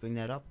interesting you bring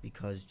that up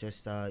because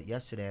just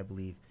yesterday, I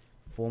believe,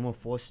 former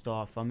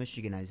 4-star from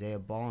Michigan, Isaiah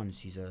Barnes,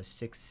 he's a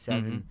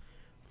 6'7"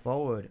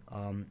 forward.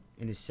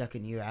 In his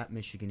second year at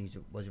Michigan, he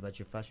was a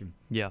redshirt freshman.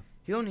 Yeah.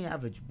 He only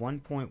averaged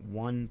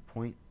 1.1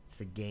 points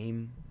a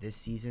game this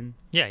season.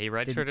 Yeah, he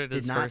redshirted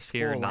his first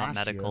year, not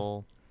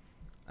medical.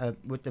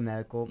 With the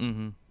medical.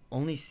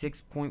 Only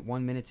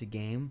 6.1 minutes a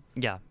game.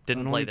 Yeah,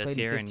 didn't play this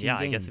year, and yeah,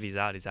 I guess if he's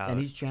out, he's out. And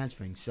he's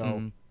transferring,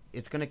 so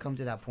it's going to come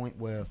to that point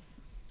where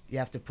you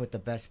have to put the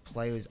best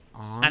players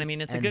on. And I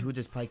mean, it's a good. Who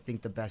does Pike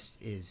think the best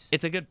is?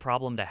 It's a good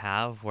problem to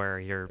have where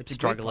you're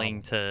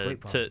struggling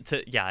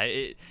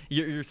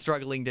you're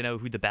struggling to know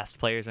who the best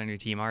players on your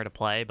team are to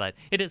play, but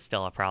it is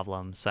still a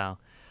problem. So,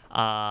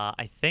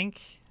 I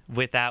think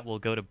with that we'll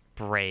go to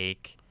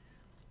break.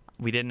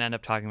 We didn't end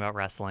up talking about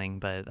wrestling,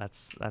 but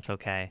that's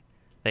okay.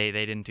 They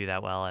didn't do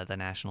that well at the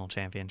national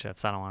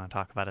championships. I don't want to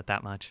talk about it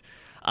that much.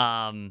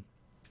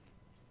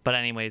 But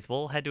anyways,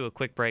 we'll head to a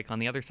quick break. On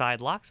the other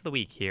side, Locks of the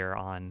Week here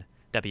on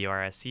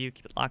WRSU.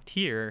 Keep it locked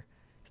here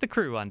for the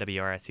crew on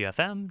WRSU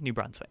FM, New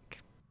Brunswick.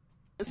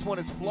 This one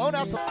is flown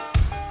out to...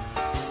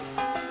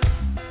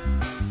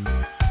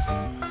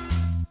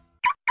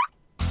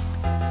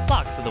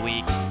 Locks of the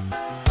Week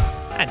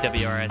at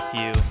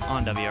WRSU,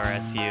 on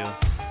WRSU.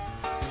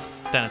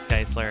 Dennis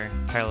Geissler,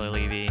 Tyler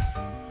Levy,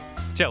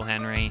 Joe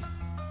Henry,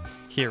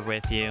 here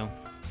with you.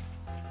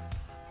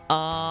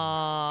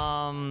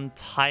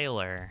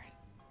 Tyler,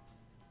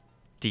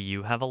 do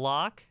you have a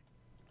lock?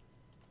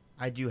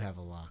 I do have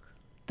a lock.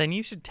 Then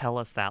you should tell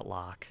us that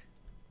lock.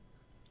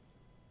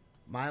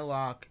 My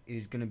lock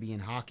is going to be in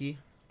hockey.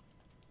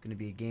 Going to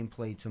be a game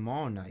played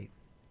tomorrow night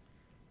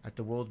at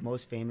the world's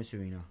most famous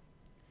arena.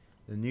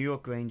 The New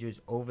York Rangers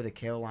over the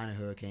Carolina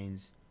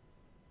Hurricanes.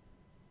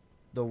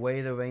 The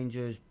way the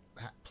Rangers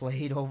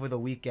played over the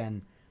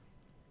weekend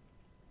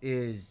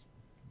is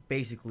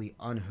basically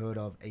unheard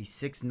of. A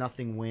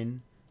 6-0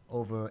 win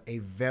over a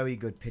very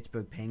good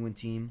Pittsburgh Penguin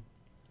team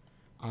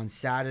on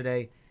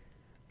Saturday.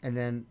 And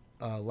then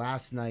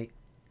last night,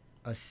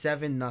 a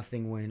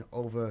 7-0 win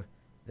over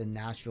the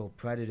Nashville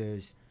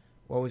Predators.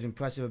 What was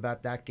impressive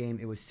about that game,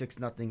 it was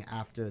 6-0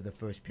 after the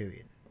first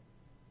period.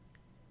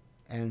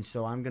 and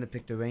so I'm going to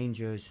pick the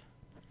Rangers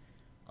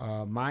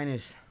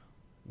minus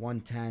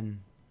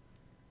 110.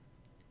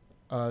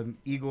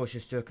 Igor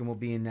Shesterkin will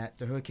be in net.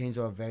 The Hurricanes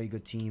are a very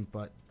good team,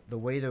 but the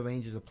way the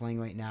Rangers are playing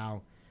right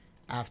now,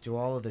 after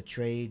all of the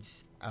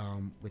trades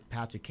with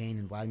Patrick Kane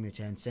and Vladimir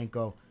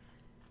Tarasenko,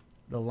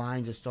 the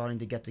lines are starting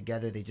to get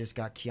together. They just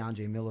got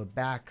Keandre Miller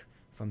back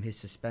from his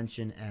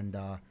suspension, and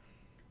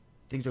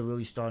things are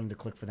really starting to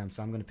click for them.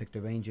 So I'm going to pick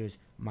the Rangers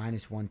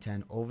minus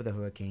 110 over the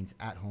Hurricanes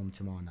at home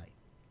tomorrow night.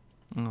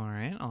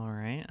 All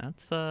right.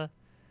 That's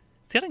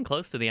it's getting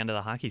close to the end of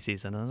the hockey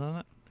season, isn't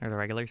it? Or the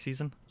regular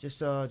season?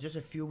 Just a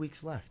few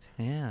weeks left.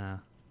 Yeah.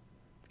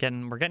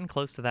 We're getting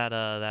close to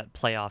that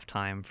playoff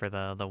time for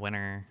the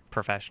winter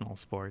professional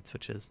sports,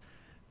 which is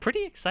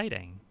pretty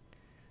exciting.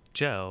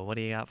 Joe, what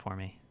do you got for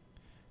me?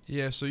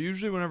 Yeah, so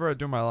usually whenever I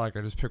do my lock,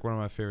 I just pick one of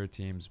my favorite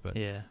teams, but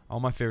Yeah. all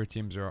my favorite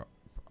teams are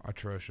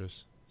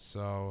atrocious.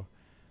 So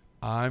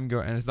I'm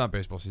going, and it's not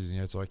baseball season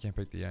yet, so I can't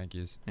pick the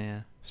Yankees.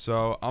 Yeah.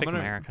 So I'm Pick gonna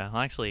America.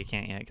 Well, actually, you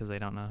can't yet because they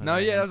don't know. Who No,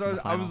 they're yeah, against that's in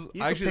what the I was. final.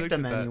 You I actually can pick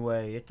looked them at that.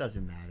 anyway. It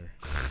doesn't matter.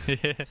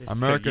 Just-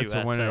 America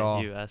to win it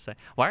all. USA.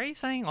 Why are you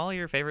saying all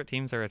your favorite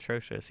teams are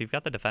atrocious? You've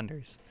got the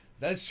Defenders.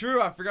 That's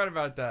true. I forgot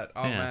about that.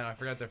 Oh Yeah. man, I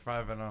forgot they're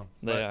 5-0.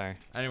 They are.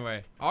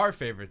 Anyway, our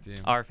favorite team.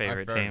 Our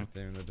favorite team.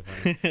 The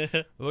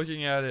Defenders.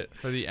 Looking at it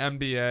for the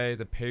NBA,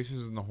 the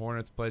Pacers and the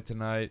Hornets play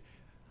tonight.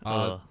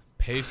 Ugh.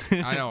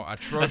 I know,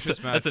 atrocious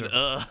That's an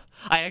matchup.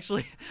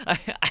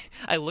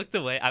 I looked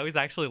away. I was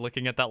actually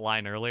looking at that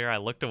line earlier. I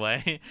looked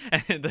away,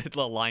 and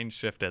the line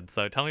shifted.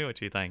 So tell me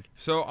what you think.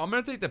 So I'm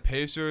gonna take the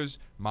Pacers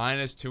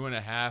minus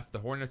 2.5. The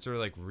Hornets are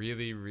like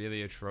really,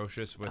 really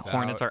atrocious without.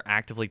 Hornets are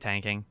actively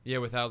tanking. Yeah,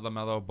 without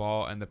LaMelo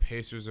Ball, and the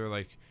Pacers are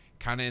like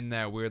kind of in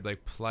that weird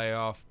like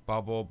playoff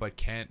bubble, but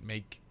can't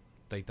make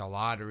like the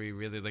lottery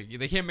really. Like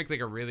they can't make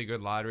like a really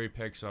good lottery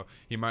pick, so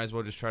you might as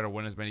well just try to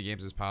win as many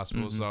games as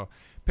possible. Mm-hmm. So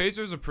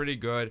Pacers are pretty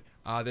good.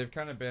 They've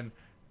kind of been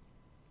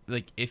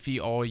like iffy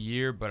all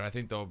year, but I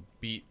think they'll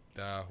beat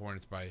the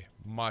Hornets by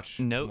much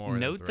more.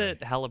 Note than 3.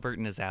 that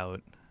Halliburton is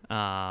out.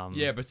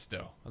 Yeah, but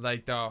still,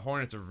 like the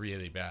Hornets are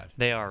really bad.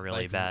 They are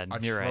really Like, bad.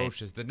 You're right.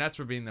 Atrocious. The Nets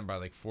were beating them by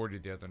like 40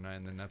 the other night,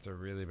 and the Nets are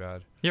really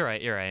bad. You're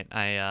right.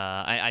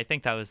 I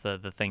think that was the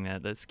thing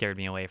that scared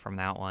me away from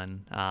that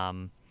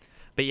one.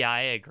 But yeah, I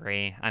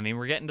agree. I mean,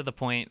 we're getting to the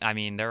point. I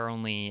mean, there are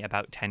only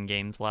about 10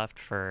 games left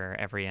for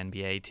every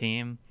NBA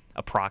team,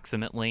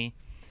 approximately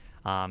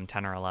 10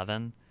 or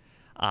 11.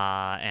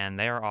 And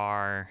there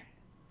are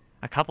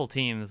a couple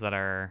teams that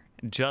are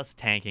just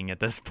tanking at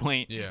this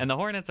point, Yeah. and the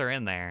Hornets are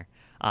in there.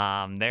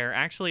 They're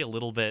actually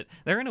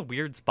they're in a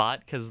weird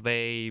spot because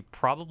they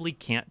probably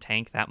can't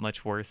tank that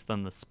much worse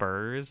than the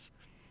Spurs.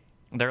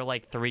 They're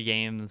like 3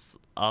 games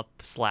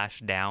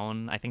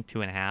up/down. I think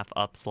 2.5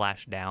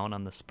 up/down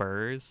on the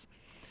Spurs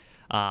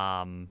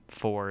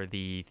for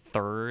the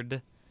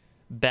third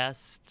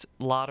best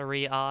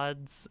lottery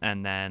odds,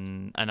 and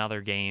then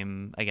another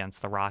game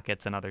against the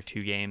Rockets, another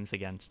 2 games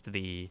against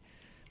the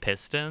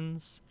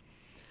Pistons.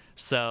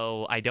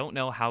 So I don't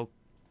know how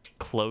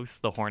close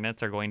the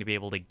Hornets are going to be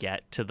able to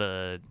get to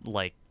the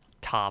like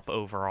top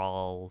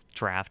overall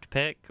draft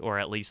pick, or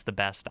at least the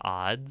best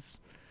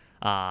odds.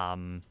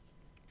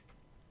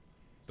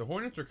 The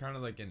Hornets are kind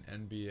of like an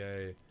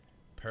NBA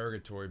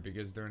purgatory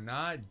because they're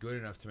not good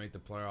enough to make the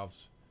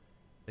playoffs.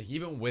 Like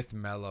even with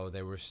Melo,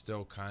 they were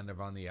still kind of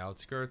on the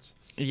outskirts.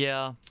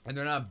 Yeah. And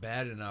they're not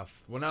bad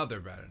enough. Well, now they're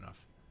bad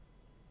enough.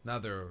 Now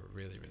they're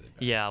really, really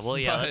bad. Yeah, well,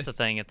 yeah, But- that's the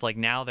thing. It's like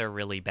now they're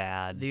really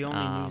bad. The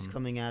only news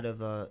coming out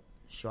of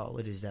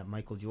Charlotte is that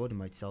Michael Jordan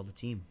might sell the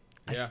team.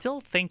 I Yeah. still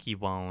think he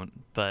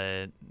won't,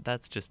 but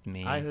that's just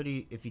me. I heard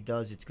if he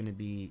does,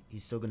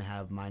 he's still gonna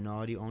have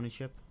minority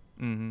ownership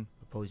Mm-hmm.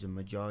 opposed to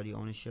majority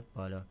ownership.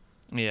 But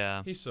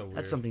Yeah, He's so weird.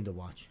 that's something to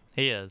watch.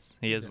 he is.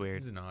 He is He's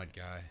weird. He's an odd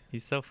guy.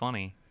 He's so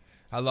funny.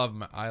 I love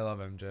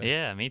MJ.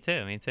 Yeah, me too.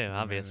 Amazing.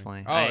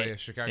 Obviously. Oh, yeah,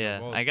 Chicago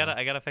Bulls I got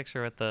fan. a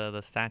picture with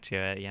the statue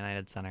at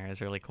United Center.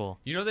 It's really cool.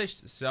 You know they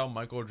sell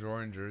Michael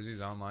Jordan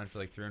jerseys online for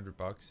like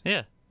 $300.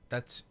 Yeah,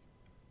 That's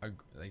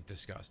like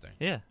disgusting.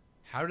 yeah.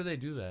 How do they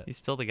do that? He's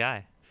still the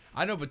guy.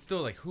 I know, but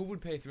still, like, who would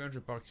pay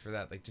 $300 for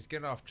that? Like, just get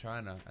it off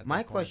China. At My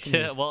that point. question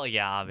Yeah, is, well,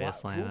 yeah,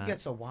 obviously. who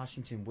gets a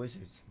Washington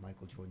Wizards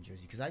Michael Jordan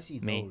jersey? Because I see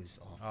Me. those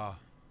often. Oh,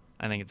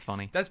 I think it's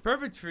funny. that's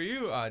perfect for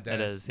you,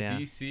 Dennis. is, yeah.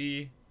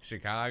 DC,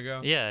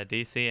 Chicago. Yeah,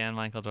 DC and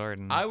Michael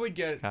Jordan. I would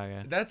get.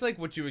 Chicago. That's like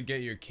what you would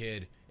get your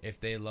kid if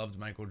they loved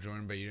Michael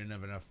Jordan, but you didn't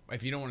have enough.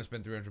 If you don't want to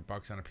spend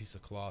 $300 on a piece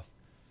of cloth,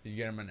 you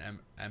get him an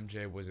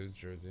MJ Wizards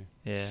jersey.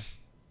 Yeah.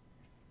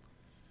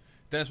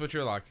 Dennis, what's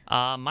your lock?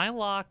 My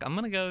lock, I'm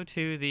going to go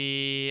to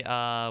the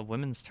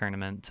women's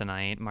tournament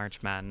tonight,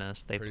 March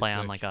Madness. They Pretty play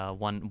on sick. like a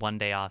one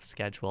day off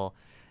schedule.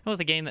 And with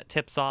a game that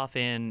tips off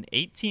in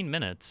 18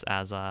 minutes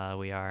as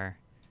we are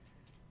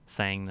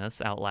saying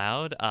this out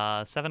loud.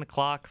 7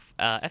 o'clock,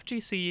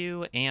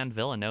 FGCU and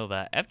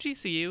Villanova.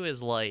 FGCU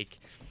is like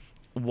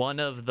one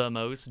of the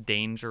most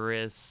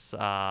dangerous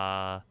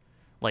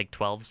like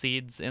 12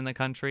 seeds in the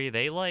country.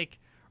 They like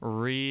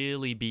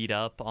really beat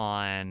up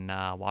on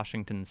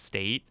Washington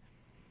State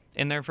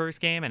in their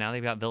first game, and now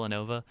they've got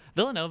Villanova.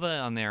 Villanova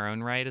on their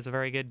own right is a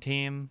very good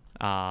team.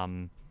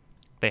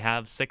 They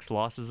have 6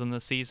 losses in the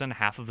season.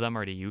 Half of them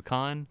are to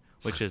UConn,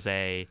 which is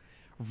a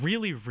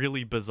really,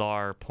 really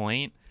bizarre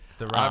point.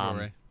 It's a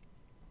rivalry.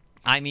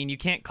 I mean, you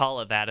can't call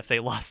it that if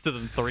they lost to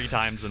them 3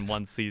 times in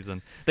one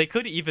season. They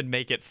could even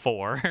make it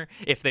 4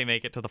 if they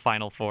make it to the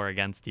Final Four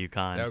against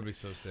UConn. That would be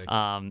so sick.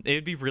 It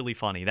would be really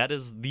funny. That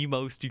is the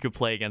most you could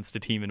play against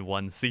a team in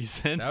one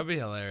season. That would be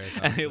hilarious.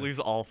 And they lose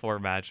all 4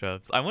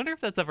 matchups. I wonder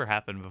if that's ever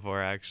happened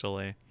before,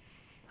 actually.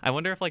 I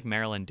wonder if, like,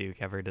 Maryland Duke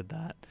ever did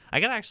that. I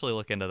got to actually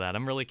look into that.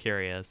 I'm really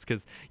curious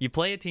because you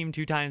play a team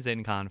 2 times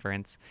in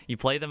conference, you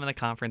play them in the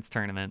conference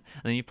tournament,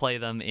 and then you play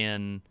them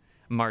in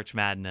March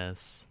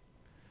Madness.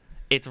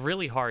 It's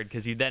really hard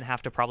because you then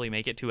have to probably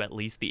make it to at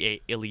least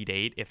the Elite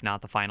 8, if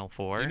not the Final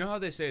 4. You know how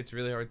they say it's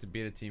really hard to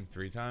beat a team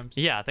 3 times?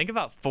 Yeah, think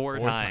about 4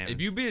 times.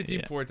 If you beat a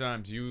team 4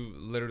 times, you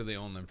literally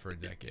own them for a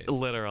decade.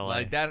 Literally.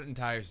 Like that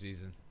entire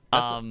season.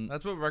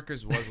 That's what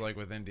Rutgers was like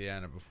with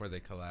Indiana before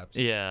they collapsed.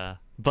 Yeah.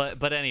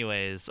 But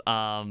anyways,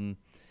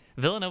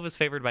 Villanova's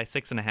favored by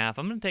 6.5.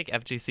 I'm going to take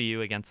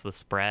FGCU against the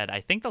spread. I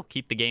think they'll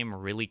keep the game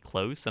really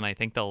close, and I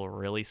think they'll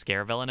really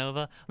scare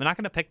Villanova. I'm not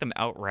going to pick them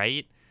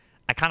outright.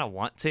 I kind of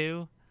want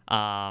to.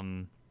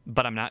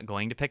 But I'm not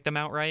going to pick them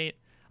outright.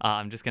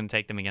 I'm just going to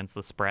take them against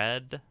the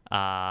spread.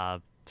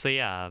 So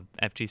yeah,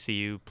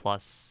 FGCU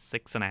plus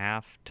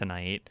 6.5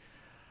 tonight.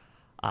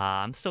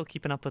 I'm still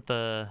keeping up with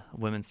the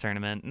women's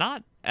tournament.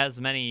 Not as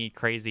many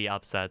crazy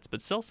upsets,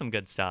 but still some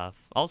good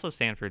stuff. Also,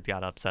 Stanford's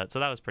got upset, so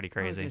that was pretty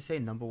crazy. I was going to say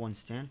number 1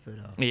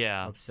 Stanford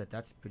yeah. upset.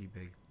 That's pretty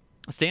big.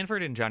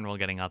 Stanford in general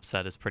getting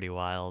upset is pretty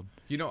wild.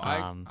 You know,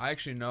 I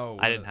actually know.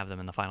 I didn't have them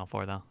in the Final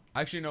Four, though.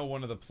 I actually know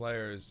one of the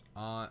players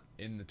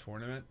in the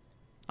tournament.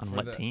 On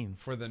what team?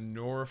 For the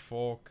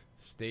Norfolk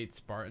State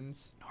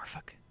Spartans.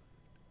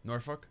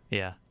 Norfolk?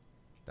 Yeah.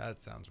 That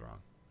sounds wrong.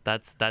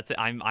 That's it.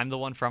 I'm the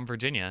one from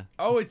Virginia.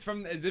 Oh, is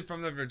it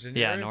from the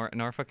Virginia Yeah, area?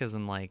 Norfolk is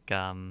in like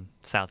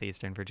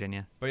southeastern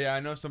Virginia. But yeah,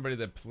 I know somebody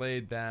that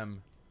played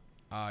them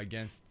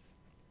against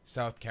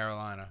South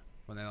Carolina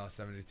when they lost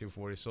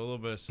 72-40. So a little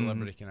bit of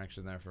celebrity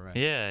connection there for me.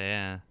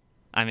 Yeah.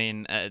 I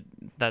mean,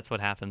 that's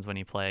what happens when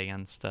you play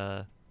against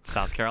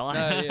South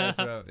Carolina. Yeah,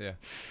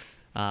 that's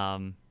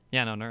what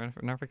yeah, no,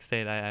 Norfolk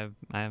State.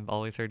 I've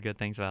always heard good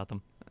things about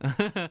them.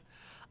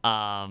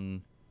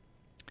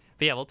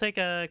 But yeah, we'll take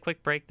a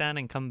quick break then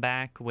and come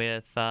back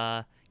with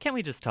Can't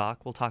We Just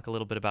Talk? We'll talk a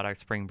little bit about our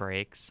spring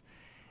breaks.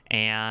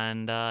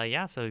 And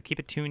yeah, so keep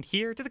it tuned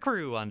here to The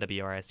Crew on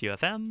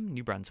WRSU-FM,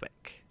 New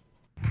Brunswick.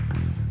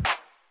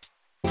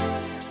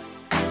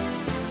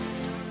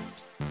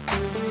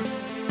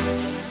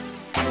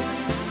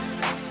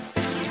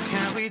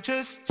 Can we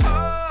just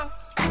talk?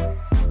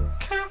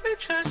 Can we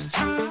just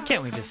talk?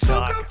 Can't we just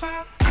talk?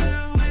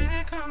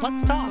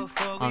 Let's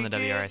talk on the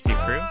WRSU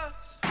Crew.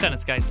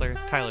 Dennis Geissler,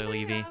 Tyler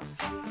Levy,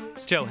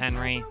 Joe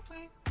Henry.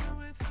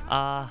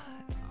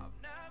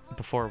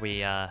 Before we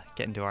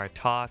get into our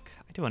talk,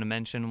 I do want to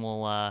mention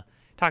we'll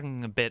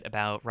talking a bit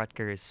about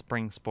Rutgers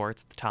spring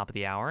sports at the top of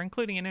the hour,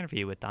 including an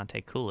interview with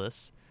Dante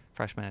Koulis,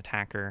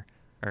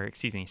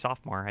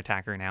 sophomore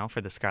attacker now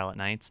for the Scarlet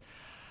Knights.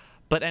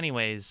 But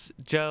anyways,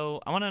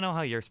 Joe, I want to know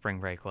how your spring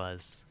break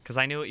was, because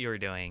I knew what you were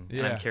doing,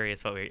 and I'm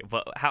curious how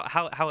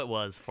it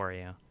was for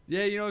you.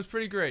 Yeah, it was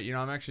pretty great.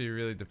 I'm actually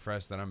really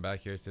depressed that I'm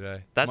back here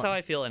today. That's how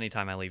I feel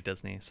anytime I leave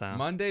Disney. So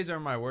Mondays are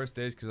my worst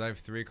days because I have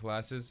 3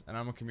 classes, and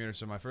I'm a commuter.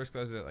 So my first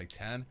class is at like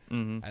 10,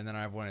 and then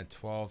I have one at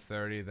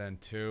 12:30, then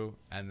 2,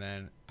 and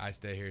then I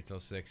stay here till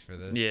 6 for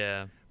this.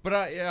 Yeah. But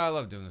I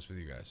love doing this with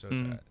you guys, so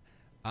it's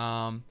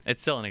alright.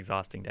 It's still an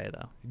exhausting day,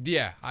 though.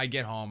 Yeah, I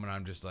get home and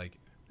I'm just like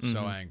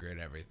so angry at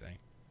everything.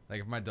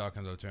 Like if my dog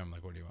comes up to me, I'm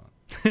like, "What do you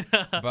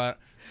want?" But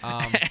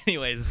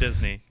anyways,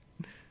 Disney.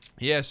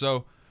 Yeah,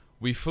 so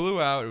we flew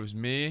out. It was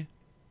me,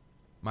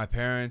 my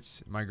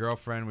parents, my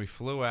girlfriend. We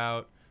flew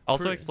out.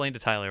 Also explain to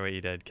Tyler what you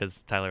did,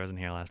 because Tyler wasn't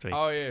here last week.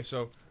 Oh yeah,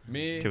 so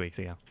me, 2 weeks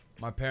ago.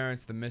 My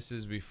parents, the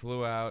missus, we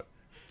flew out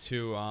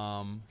to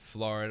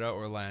Florida,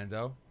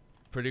 Orlando.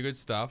 Pretty good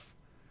stuff.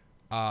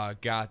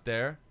 Got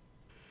there.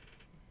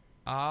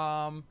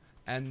 And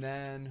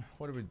then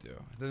what did we do?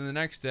 Then the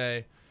next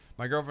day,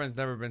 my girlfriend's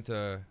never been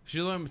to.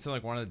 She's only been to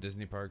like one of the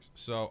Disney parks.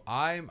 So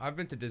I've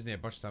been to Disney a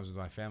bunch of times with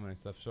my family and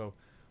stuff. So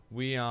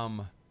we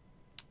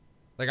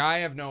like I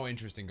have no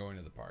interest in going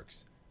to the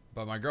parks,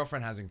 but my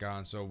girlfriend hasn't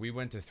gone. So we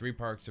went to 3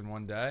 parks in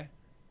one day,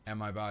 and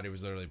my body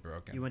was literally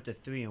broken. You went to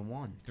 3 and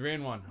 1. 3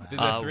 and 1. Did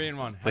the 3 and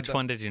 1. Which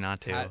one did you not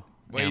do?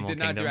 Well, you did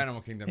not do Animal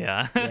Kingdom.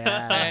 Yeah.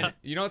 And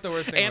you know what the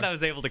worst thing and was? I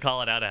was able to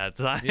call it out ahead of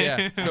time.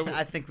 Yeah. So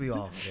I think we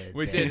all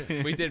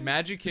did. We did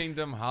Magic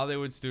Kingdom,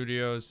 Hollywood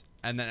Studios,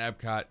 and then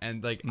Epcot.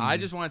 And like I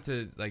just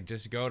wanted to like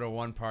just go to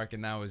one park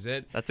and that was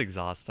it. That's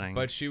exhausting.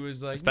 But she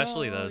was like,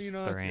 especially no, those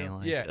 3.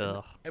 Like, yeah.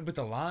 Ugh. But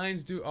the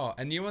lines do. Oh,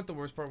 and you know what the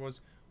worst part was?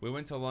 We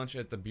went to lunch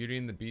at the Beauty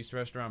and the Beast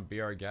restaurant,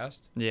 Be Our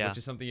Guest. Yeah. Which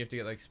is something you have to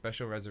get like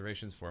special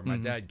reservations for. My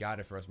dad got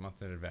it for us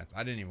months in advance.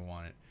 I didn't even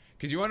want it.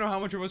 Because you want to know how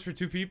much it was for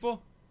 2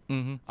 people?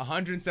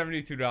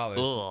 $172.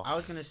 Ugh. I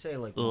was gonna say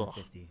like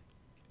 150.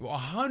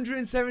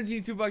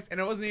 $117 $2, and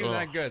it wasn't even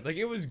that good. Like,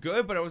 it was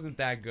good, but it wasn't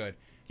that good.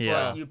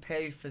 Yeah. So you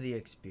pay for the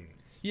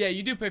experience. Yeah,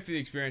 you do pay for the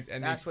experience,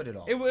 and That's what it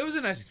all It was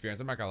a nice experience.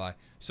 I'm not gonna lie.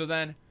 So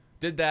then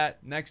did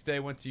that. Next day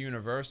went to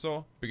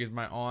Universal because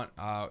my aunt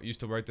used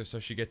to work there, so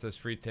she gets us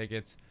free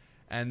tickets.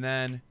 And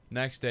then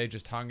next day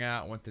just hung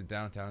out, went to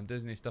downtown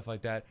Disney, stuff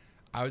like that.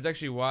 I was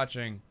actually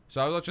watching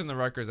the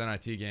Rutgers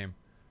NIT game.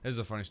 This is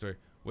a funny story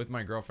with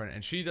my girlfriend,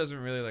 and she doesn't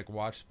really like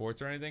watch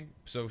sports or anything.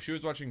 So she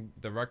was watching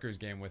the Rutgers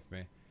game with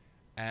me,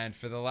 and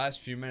for the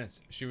last few minutes,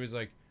 she was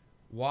like,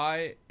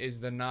 "Why is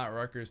the not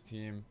Rutgers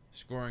team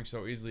scoring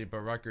so easily,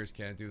 but Rutgers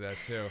can't do that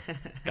too?"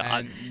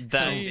 God,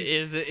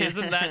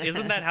 isn't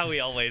that how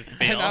we always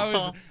feel?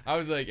 And I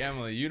was like,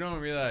 Emily, you don't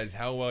realize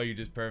how well you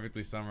just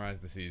perfectly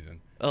summarized the season.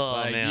 Oh,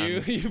 like,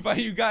 man.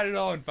 you got it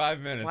all in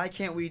 5 minutes. Why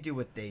can't we do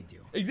what they do?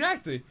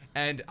 Exactly.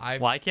 And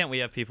Why can't we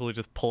have people who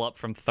just pull up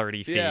from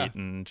 30 feet Yeah.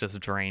 and just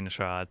drain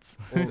shots?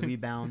 Or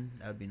rebound.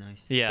 That would be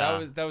nice.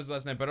 Yeah. that was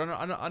last night. But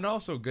an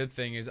also good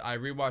thing is I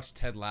rewatched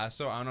Ted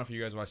Lasso. I don't know if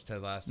you guys watched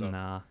Ted Lasso.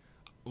 Nah.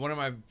 One of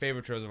my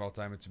favorite shows of all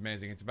time. It's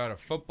amazing. It's about a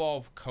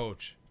football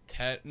coach,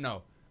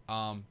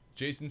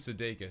 Jason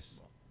Sudeikis.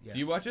 Yeah. Do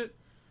you watch it?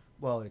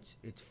 Well,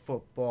 it's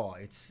football.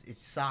 It's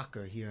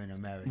soccer here in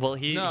America. Well,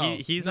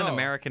 he's an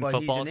American But he's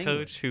football in England.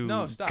 coach who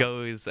No, stop.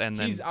 goes and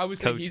then I was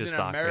saying coaches he's an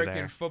soccer American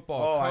there.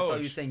 football coach. I thought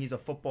you were saying he's a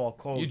football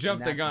coach. You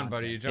jumped in the that gun,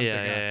 buddy. You context. jumped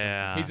Yeah, the gun.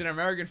 yeah. He's an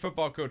American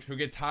football coach who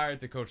gets hired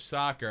to coach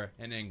soccer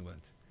in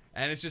England,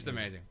 and it's just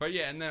amazing. But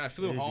yeah, and then I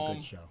flew It is a home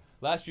good show.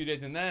 last few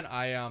days, and then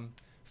I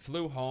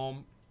flew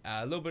home.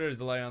 A little bit of a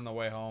delay on the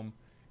way home.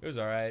 It was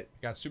all right.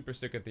 Got super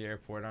sick at the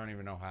airport. I don't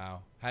even know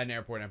how. Had an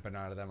airport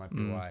empanada. That might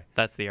be why.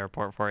 That's the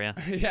airport for you.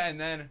 Yeah, and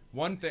then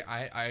one thing,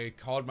 I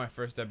called my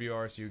first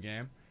WRSU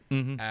game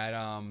at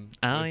Oh with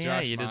yeah,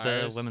 Josh you did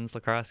Myers. the women's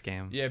lacrosse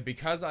game. Yeah,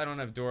 because I don't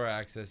have Dora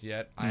access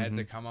yet, I had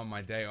to come on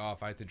my day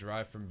off. I had to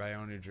drive from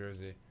Bayonne, New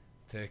Jersey,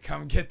 to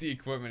come get the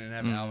equipment and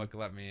have Alec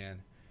let me in.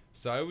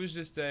 So it was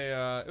just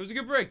it was a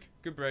good break.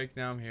 Good break.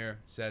 Now I'm here.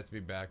 Sad to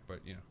be back, but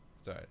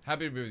it's all right.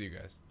 Happy to be with you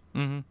guys.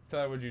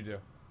 Tyler, what'd you do?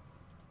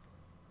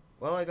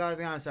 Well, I gotta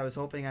be honest. I was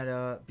hoping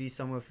I'd be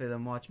somewhere for the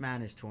March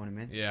Madness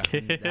tournament. Yeah.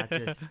 And that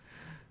just,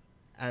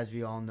 as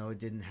we all know,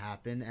 didn't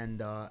happen. And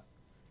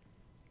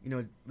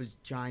was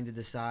trying to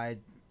decide,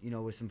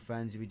 with some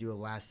friends, if we do a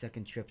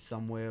last-second trip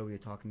somewhere. We were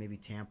talking maybe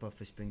Tampa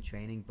for spring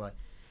training, but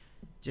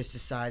just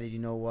decided,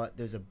 what,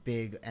 there's a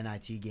big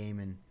NIT game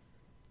and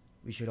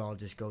we should all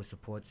just go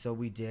support. So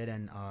we did,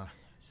 and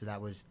so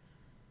that was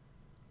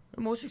the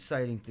most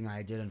exciting thing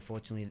I did.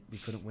 Unfortunately, we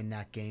couldn't win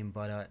that game,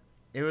 but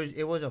it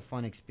was a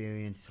fun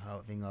experience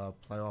having a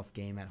playoff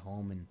game at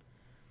home, and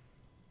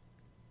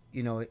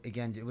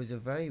again, it was a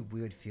very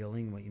weird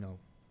feeling when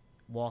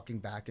walking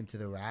back into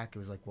the rack. It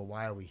was like, well,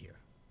 why are we here?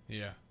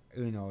 Yeah.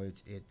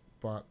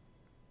 But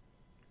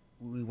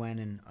we went,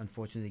 and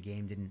unfortunately the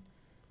game didn't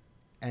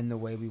end the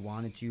way we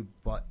wanted to.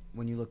 But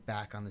when you look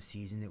back on the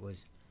season, it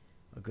was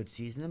a good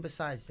season. And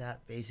besides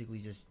that, basically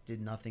just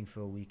did nothing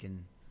for a week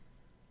and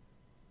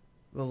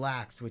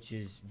relaxed, which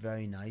is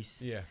very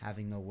nice. Yeah.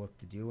 Having no work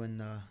to do,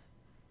 and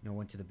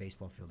went to the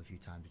baseball field a few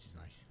times, which is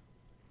nice.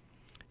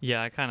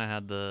 Yeah, I kind of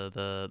had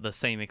the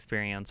same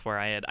experience where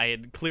I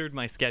had cleared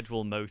my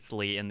schedule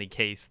mostly in the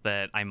case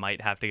that I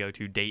might have to go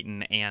to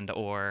Dayton and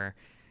or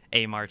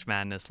a March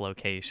Madness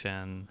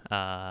location,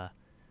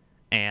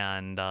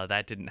 and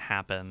that didn't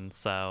happen.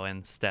 So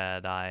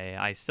instead,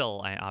 I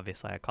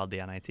obviously called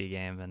the NIT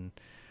game and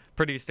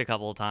produced a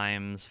couple of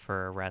times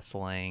for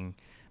wrestling,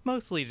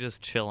 mostly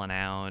just chilling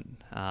out.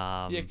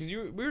 Yeah, because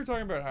we were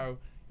talking about how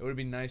it would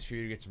be nice for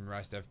you to get some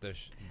rest after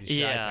the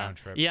Chi-Town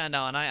trip. Yeah,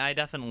 no, and I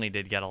definitely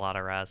did get a lot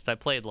of rest. I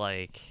played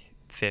like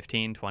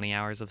 15, 20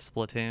 hours of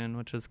Splatoon,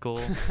 which was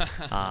cool.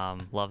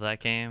 Love that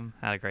game.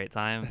 Had a great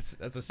time.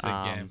 That's a sick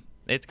game.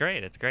 It's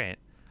great.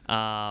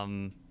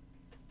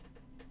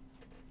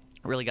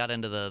 Really got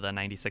into the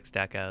 96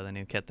 Deco, the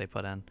new kit they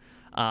put in.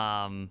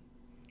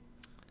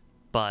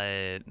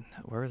 But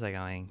where was I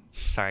going?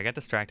 Sorry, I got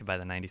distracted by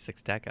the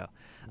 96 Deco.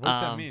 What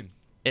does that mean?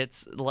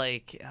 It's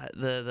like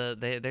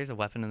there's a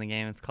weapon in the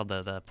game. It's called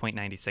the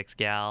 .96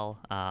 Gal.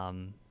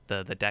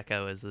 The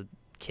Deco is a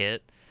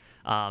kit.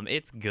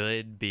 It's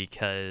good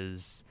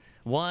because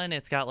one,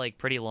 it's got like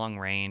pretty long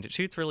range. It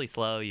shoots really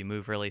slow. You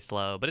move really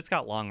slow, but it's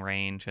got long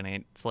range and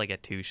it's like a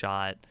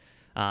 2-shot.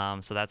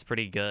 So that's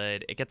pretty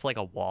good. It gets like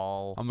a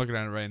wall. I'm looking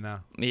at it right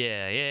now.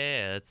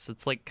 Yeah.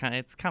 It's like kind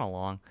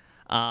of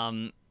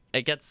long.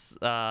 It gets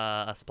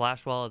a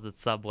splash wall as its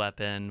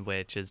sub-weapon,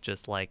 which is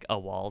just like a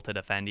wall to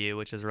defend you,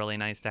 which is really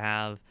nice to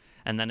have.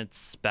 And then its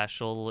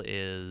special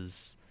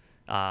is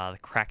the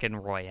Kraken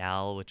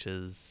Royale, which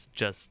is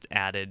just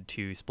added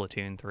to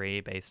Splatoon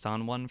 3 based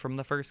on one from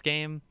the first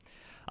game,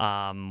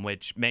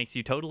 which makes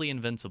you totally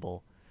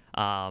invincible,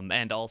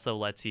 and also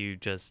lets you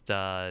just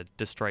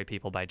destroy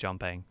people by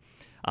jumping,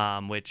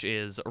 which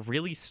is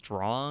really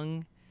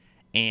strong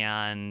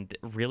and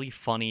really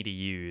funny to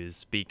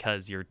use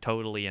because you're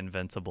totally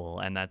invincible,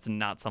 and that's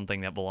not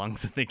something that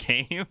belongs in the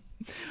game.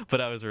 But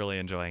I was really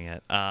enjoying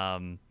it.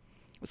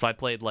 So I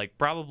played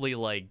probably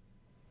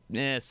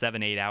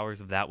 7-8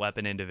 hours of that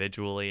weapon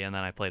individually, and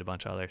then I played a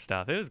bunch of other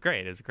stuff. It was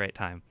great. It was a great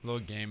time. A little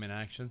game in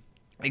action.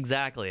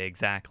 Exactly.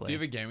 Do you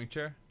have a gaming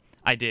chair?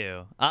 I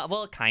do.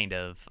 Well, kind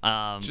of.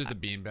 It's just a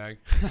beanbag.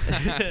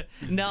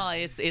 No,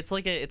 it's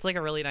like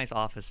a really nice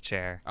office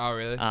chair. Oh,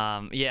 really?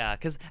 Yeah,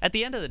 because at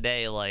the end of the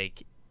day,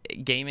 like,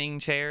 gaming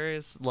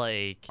chairs,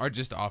 like, Or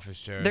just office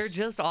chairs. they're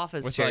just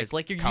office With, chairs.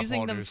 like, Like, you're cup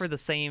using them holders. for the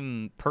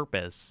same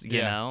purpose,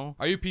 you know?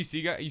 Are you a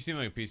PC guy? You seem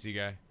like a PC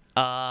guy.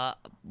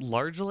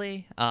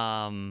 Largely.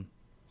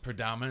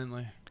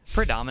 Predominantly.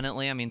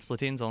 Predominantly, I mean,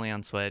 Splatoon's only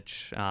on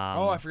Switch.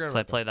 I forgot So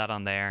I about play that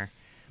on there.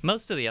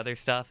 Most of the other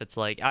stuff, it's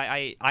like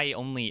I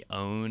only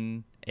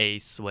own a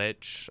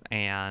Switch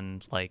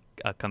and like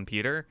a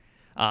computer.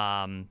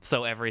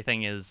 So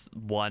everything is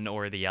one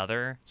or the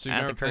other. So you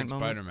at never the current played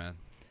moment. Spider-Man?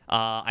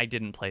 I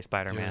didn't play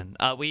Spider-Man.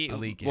 We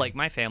elite game. like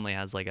my family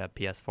has like a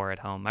PS4 at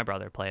home. My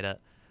brother played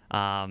it.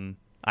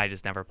 I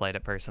just never played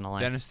it personally.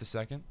 Dennis the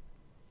Second?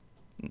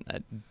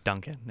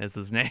 Duncan is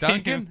his name.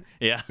 Duncan?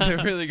 Yeah. They're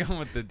really going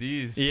with the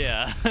D's.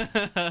 Yeah.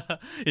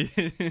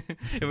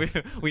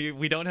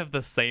 we don't have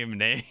the same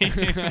name.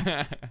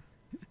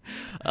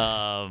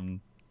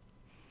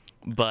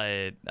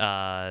 But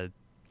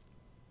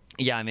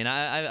yeah, I mean,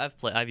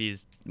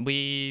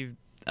 we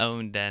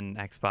owned an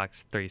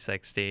Xbox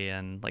 360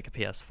 and like a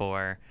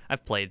PS4.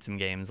 I've played some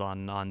games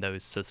on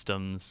those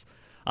systems.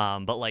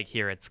 But like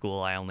here at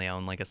school, I only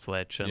own like a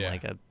Switch and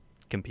like a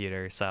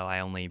computer, so I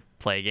only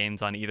play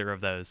games on either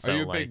of those. So Are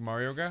you a like, big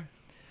Mario guy?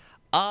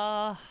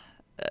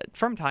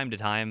 from time to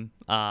time,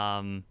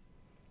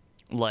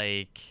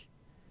 like,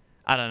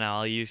 I don't know,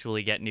 I'll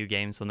usually get new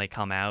games when they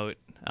come out,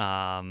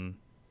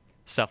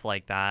 stuff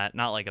like that.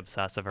 Not like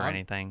obsessive or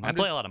anything. I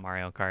play a lot of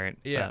Mario Kart.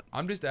 Yeah, but-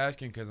 I'm just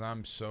asking because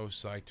I'm so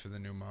psyched for the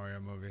new Mario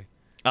movie.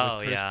 Oh,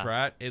 With Chris yeah.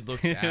 Pratt, it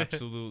looks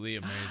absolutely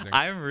amazing.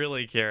 I'm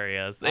really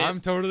curious.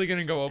 I'm totally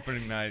gonna go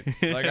opening night.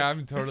 Like,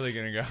 I'm totally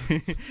gonna go.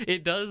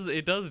 It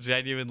does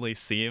genuinely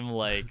seem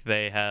like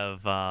they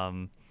have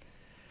I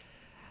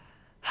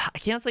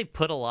can't say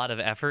put a lot of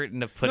effort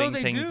into putting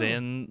they things do.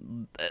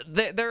 in.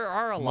 There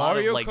are a lot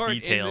Mario of like Kart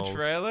details. in the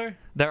trailer.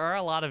 There are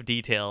a lot of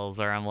details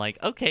where I'm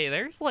like, okay,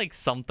 there's like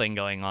something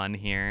going on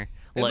here.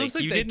 It Like, looks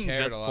like you they didn't cared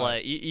just a lot.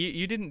 play.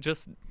 You didn't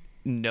just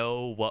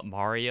know what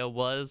Mario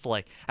was.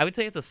 Like, I would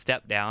say it's a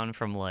step down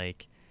from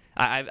like.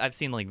 I've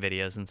seen like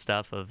videos and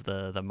stuff of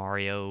the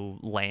Mario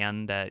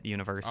Land at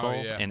Universal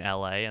in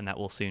LA, and that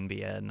will soon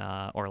be in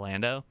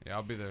Orlando. Yeah,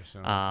 I'll be there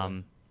soon.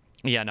 hopefully.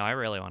 Yeah, no, I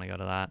really want to go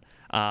to that.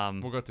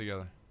 We'll go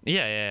together.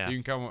 Yeah. You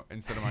can come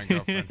instead of my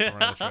girlfriend for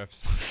one of the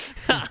trips.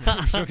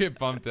 She'll get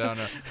bumped down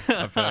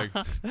a peg.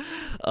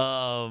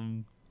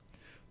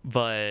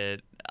 But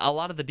a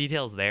lot of the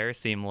details there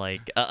seem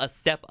like a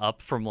step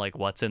up from like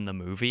what's in the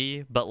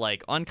movie, but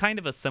like on kind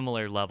of a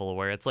similar level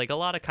where it's like a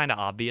lot of kind of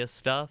obvious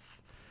stuff,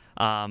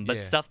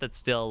 but stuff that's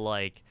still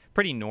like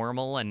pretty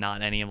normal and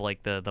not any of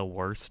like the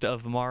worst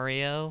of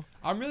Mario.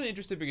 I'm really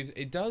interested because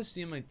it does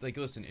seem like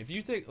listen,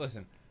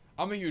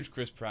 I'm a huge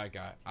Chris Pratt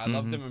guy. I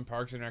loved him in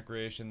Parks and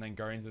Recreation, then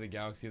Guardians of the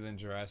Galaxy, then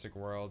Jurassic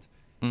World.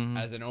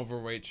 As an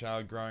overweight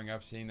child growing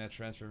up, seeing that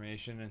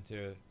transformation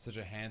into such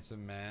a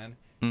handsome man,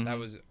 that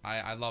was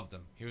I loved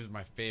him. He was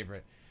my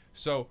favorite.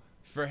 So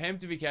for him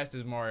to be cast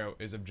as Mario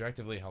is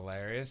objectively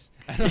hilarious.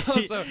 And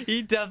also,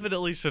 he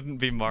definitely shouldn't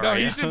be Mario. no,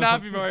 he should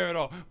not be Mario at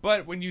all.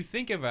 But when you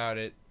think about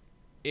it,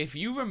 if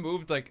you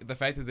removed like the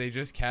fact that they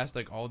just cast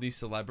like all these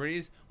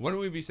celebrities,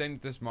 wouldn't we be saying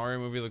that this Mario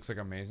movie looks like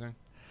amazing?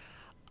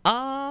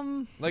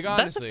 Like, honestly,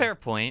 that's a fair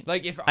point.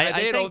 Like, if I they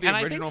had think, all the and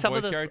I original think some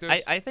voice of the,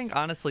 characters, I think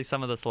honestly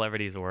some of the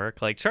celebrities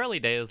work. Like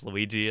Charlie Day as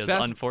Luigi is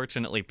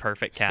unfortunately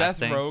perfect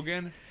casting. Seth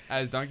Rogen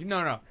as Donkey.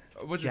 No,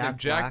 what's his name?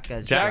 Jack Black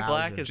is Jack Bowser.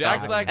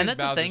 Black and as that's the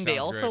Bowser thing. They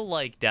sounds also great.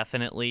 like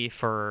definitely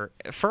for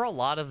a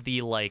lot of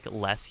the like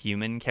less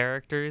human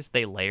characters,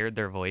 they layered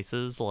their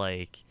voices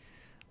like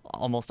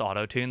almost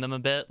auto-tuned them a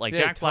bit. Like Yeah,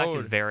 Jack Black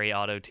is Toad. very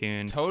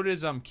auto-tuned. Toad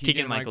is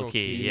Keegan-Michael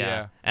Key,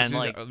 yeah. And, which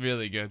is like-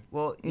 really good.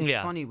 Well, it's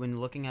Yeah. funny when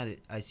looking at it.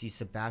 I see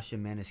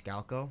Sebastian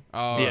Maniscalco.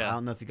 Oh Yeah. I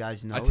don't know if you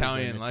guys know.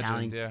 Italian he's an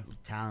legend, yeah.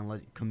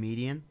 Italian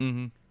comedian.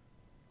 Mm-hmm.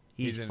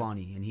 He's in-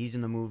 funny, and he's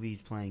in the movie.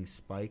 He's playing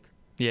Spike.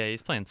 Yeah,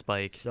 he's playing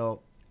Spike.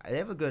 So they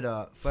have a good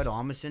Fred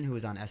Armisen, who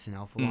was on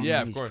SNL for a long Yeah,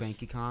 time. of He's course.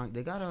 Cranky Kong.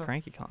 They got a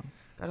Cranky Kong.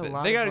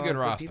 lot. They got a of, good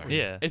roster. people.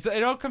 Yeah.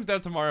 It all comes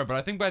down to Mario, but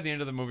I think by the end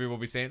of the movie we'll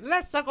be saying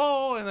 "Let's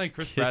go" in like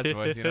Chris Pratt's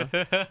voice, you know.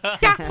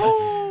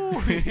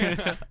 Yahoo!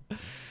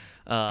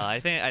 I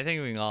think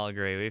we can all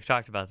agree. We've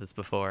talked about this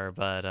before,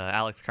 but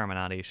Alex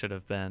Carminati should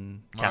have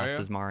been cast Mario?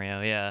 as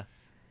Mario. Yeah.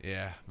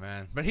 Yeah,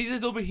 man. But he's a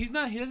little bit. He's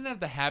not. He doesn't have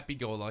the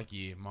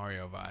happy-go-lucky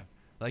Mario vibe.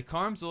 Like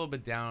Carm's a little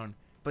bit down.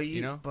 But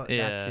You know? but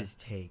Yeah. that's his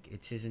take.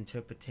 It's his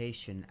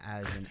interpretation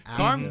as an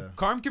Carm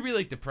actor. could be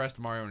like depressed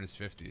Mario in his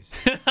 50s.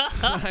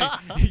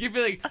 Like, he could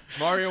be like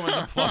Mario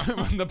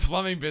when the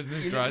plumbing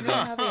business You know dries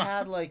how up. they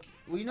had like,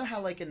 you know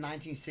how like in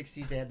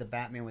 1960s they had the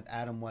Batman with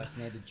Adam West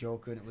and they had the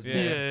Joker and it was more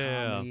Yeah. like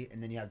Yeah. comedy,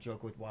 and then you have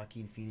Joker with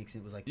Joaquin Phoenix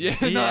and it was like Yeah,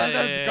 Yeah, no, yeah,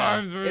 that's yeah.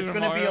 Carm's version it's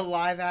of gonna be a Mario.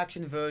 live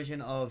action version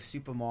of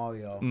Super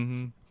Mario.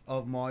 Mm-hmm.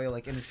 of Mario,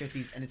 like in his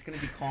 50s, and it's gonna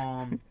be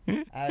calm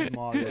as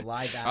Mario live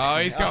action. Oh,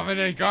 he's coming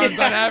in. Carm's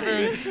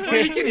unhappy.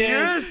 Wait, he can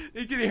hear us.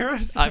 He can hear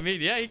us. I mean,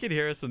 yeah, you can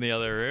hear us in the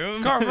other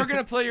room. Carm, we're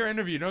gonna play your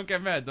interview. Don't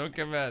get mad. Don't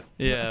get mad.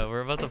 Yeah,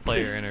 we're about to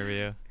play your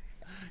interview.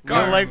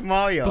 You're like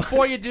Mario.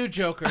 Before you do,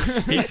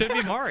 Jokers, He should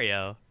be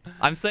Mario.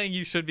 I'm saying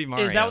you should be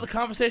Mario. is that what the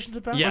conversation's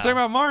about? Yeah. We're talking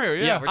about Mario.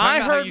 Yeah, Yeah. we're I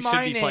talking about how heard you my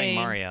should be playing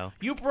name. Mario.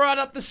 You brought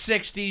up the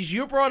 60s.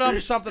 You brought up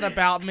something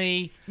about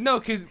me. No,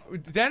 because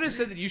Dennis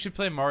said that you should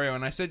play Mario,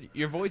 and I said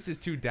your voice is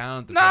too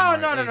down to play No,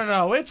 Mario. no, no, Like, no,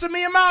 no. It's a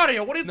me and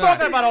Mario. What are you No.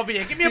 talking about over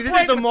here? Give me See, a this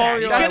break is the with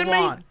Mario that. I You kidding me?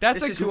 want.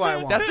 That's This is who I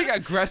want. That's like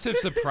aggressive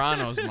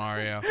Sopranos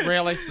Mario.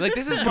 Really? Like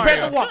this is Compared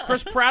Mario. to what?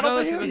 Chris Pratt No, over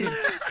listen, here?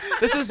 listen.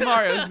 This is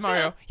Mario. This is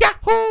Mario.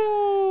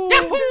 Yahoo!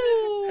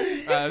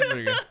 Yahoo! That's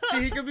pretty good.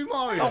 See, he could be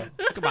Mario.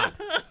 Come on.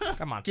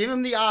 Come on. Give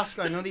him the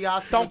Oscar. I know the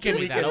Oscar. Don't was give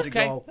 2 me that, weekends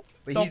okay? ago,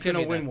 but Don't he's give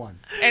gonna me win that. one.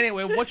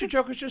 Anyway, what'd your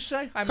Jokers just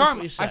say? I missed Carm,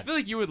 what you I said. feel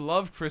like you would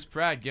love Chris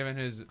Pratt given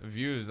his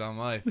views on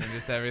life and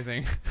just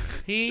everything.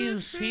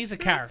 He's a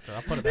character.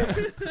 I'll put it that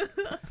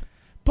way.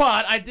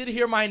 But I did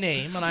hear my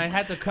name, and I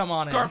had to come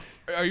on in. Carm,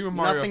 are you a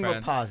Mario Nothing fan?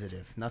 but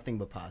positive. Nothing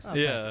but positive.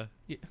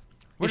 Yeah.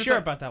 You sure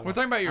about that We're one?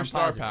 talking about your I'm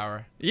star positive.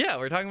 power. Yeah,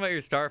 we're talking about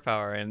your star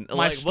power and My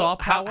like star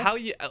power?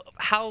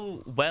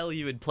 how well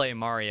you would play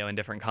Mario in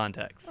different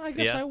contexts. I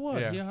guess yeah? I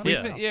would. Yeah. Yeah. I We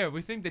don't Yeah. know.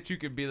 we think that you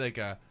could be like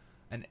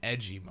an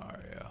edgy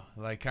Mario,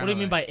 like kind What do of.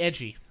 you mean by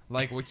edgy?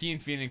 like Joaquin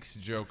Phoenix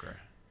Joker?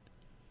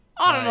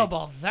 I don't know Like-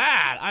 about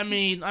that. I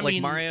mean,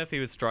 Like Mario if he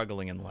was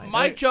struggling in life. my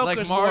Like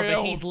Joker's more of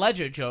Mario- a Heath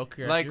Ledger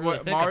Joker. if Like you really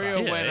what think about Mario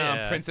it. Yeah, when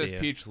yeah, I Princess see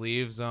you. Peach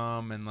leaves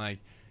and like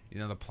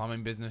the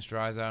plumbing business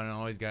dries out and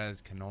all he's got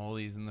is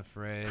cannolis in the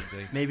fridge.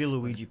 Like, Maybe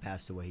Luigi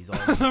passed away. He's all.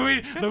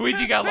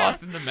 Luigi got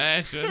lost in the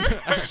mansion.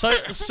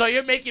 So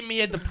you're making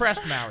me a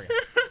depressed Mario.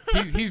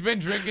 he's been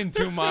drinking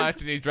too much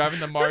and he's driving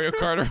the Mario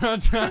Kart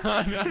around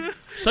town.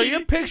 So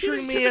you're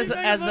picturing me as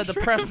a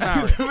depressed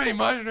Mario. Too many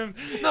mushrooms.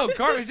 No,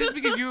 Carter, it's just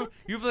because you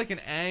have like an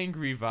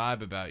angry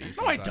vibe about you.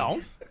 No, I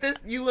sometimes. don't.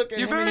 You look at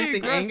You're him and very you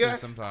think aggressive anger.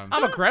 sometimes.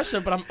 I'm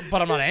aggressive, but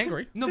I'm not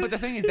angry. No, but the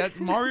thing is that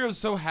Mario's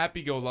so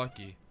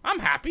happy-go-lucky. I'm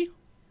happy.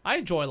 I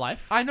enjoy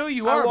life. I know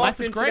you I are. walked life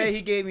is in great. today.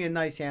 He gave me a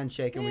nice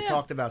handshake, and we Yeah.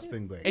 talked about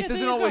spring break. It Yeah, doesn't there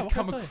you go. always What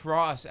come can I tell you?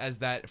 across as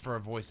that for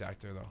a voice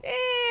actor, though.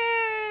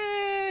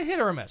 Hit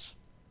or a miss.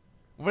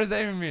 What does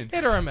that even mean?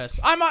 Hit or a miss.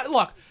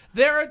 Look.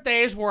 There are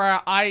days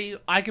where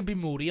I could be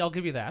moody. I'll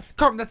give you that.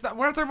 Carm, that's not.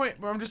 We're not talking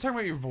about. I'm just talking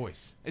about your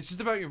voice. It's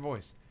just about your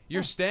voice.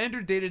 Your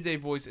standard day-to-day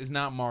voice is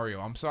not Mario.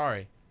 I'm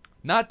sorry.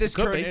 Not this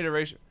Could current be.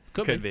 iteration.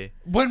 Could be.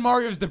 When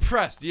Mario's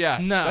depressed,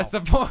 yes. No. That's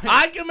the point.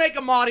 I can make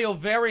a Mario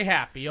very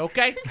happy.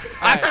 Okay.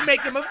 I can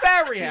make him a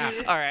very happy,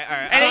 All right.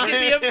 and it can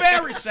be a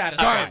very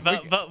satisfying.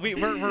 But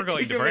we're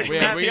going to break. we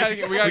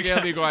gotta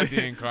get legal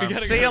ID in Carm. We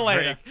gotta See go you to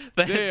later.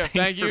 break. See ya. Thanks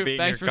Thank for you. being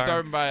Thanks here, for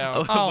Carm. stopping by.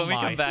 Oh, when we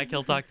my. come back,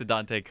 he'll talk to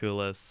Dante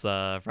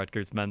Koulis,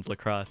 Rutgers men's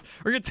lacrosse.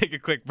 We're gonna take a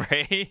quick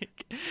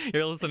break.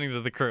 You're listening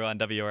to The Crew on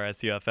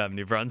WRSU FM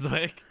New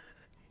Brunswick.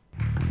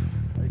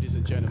 Ladies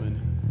and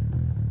gentlemen,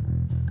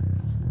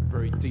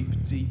 very deep,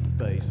 deep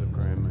bass of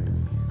Grand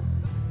Maiden.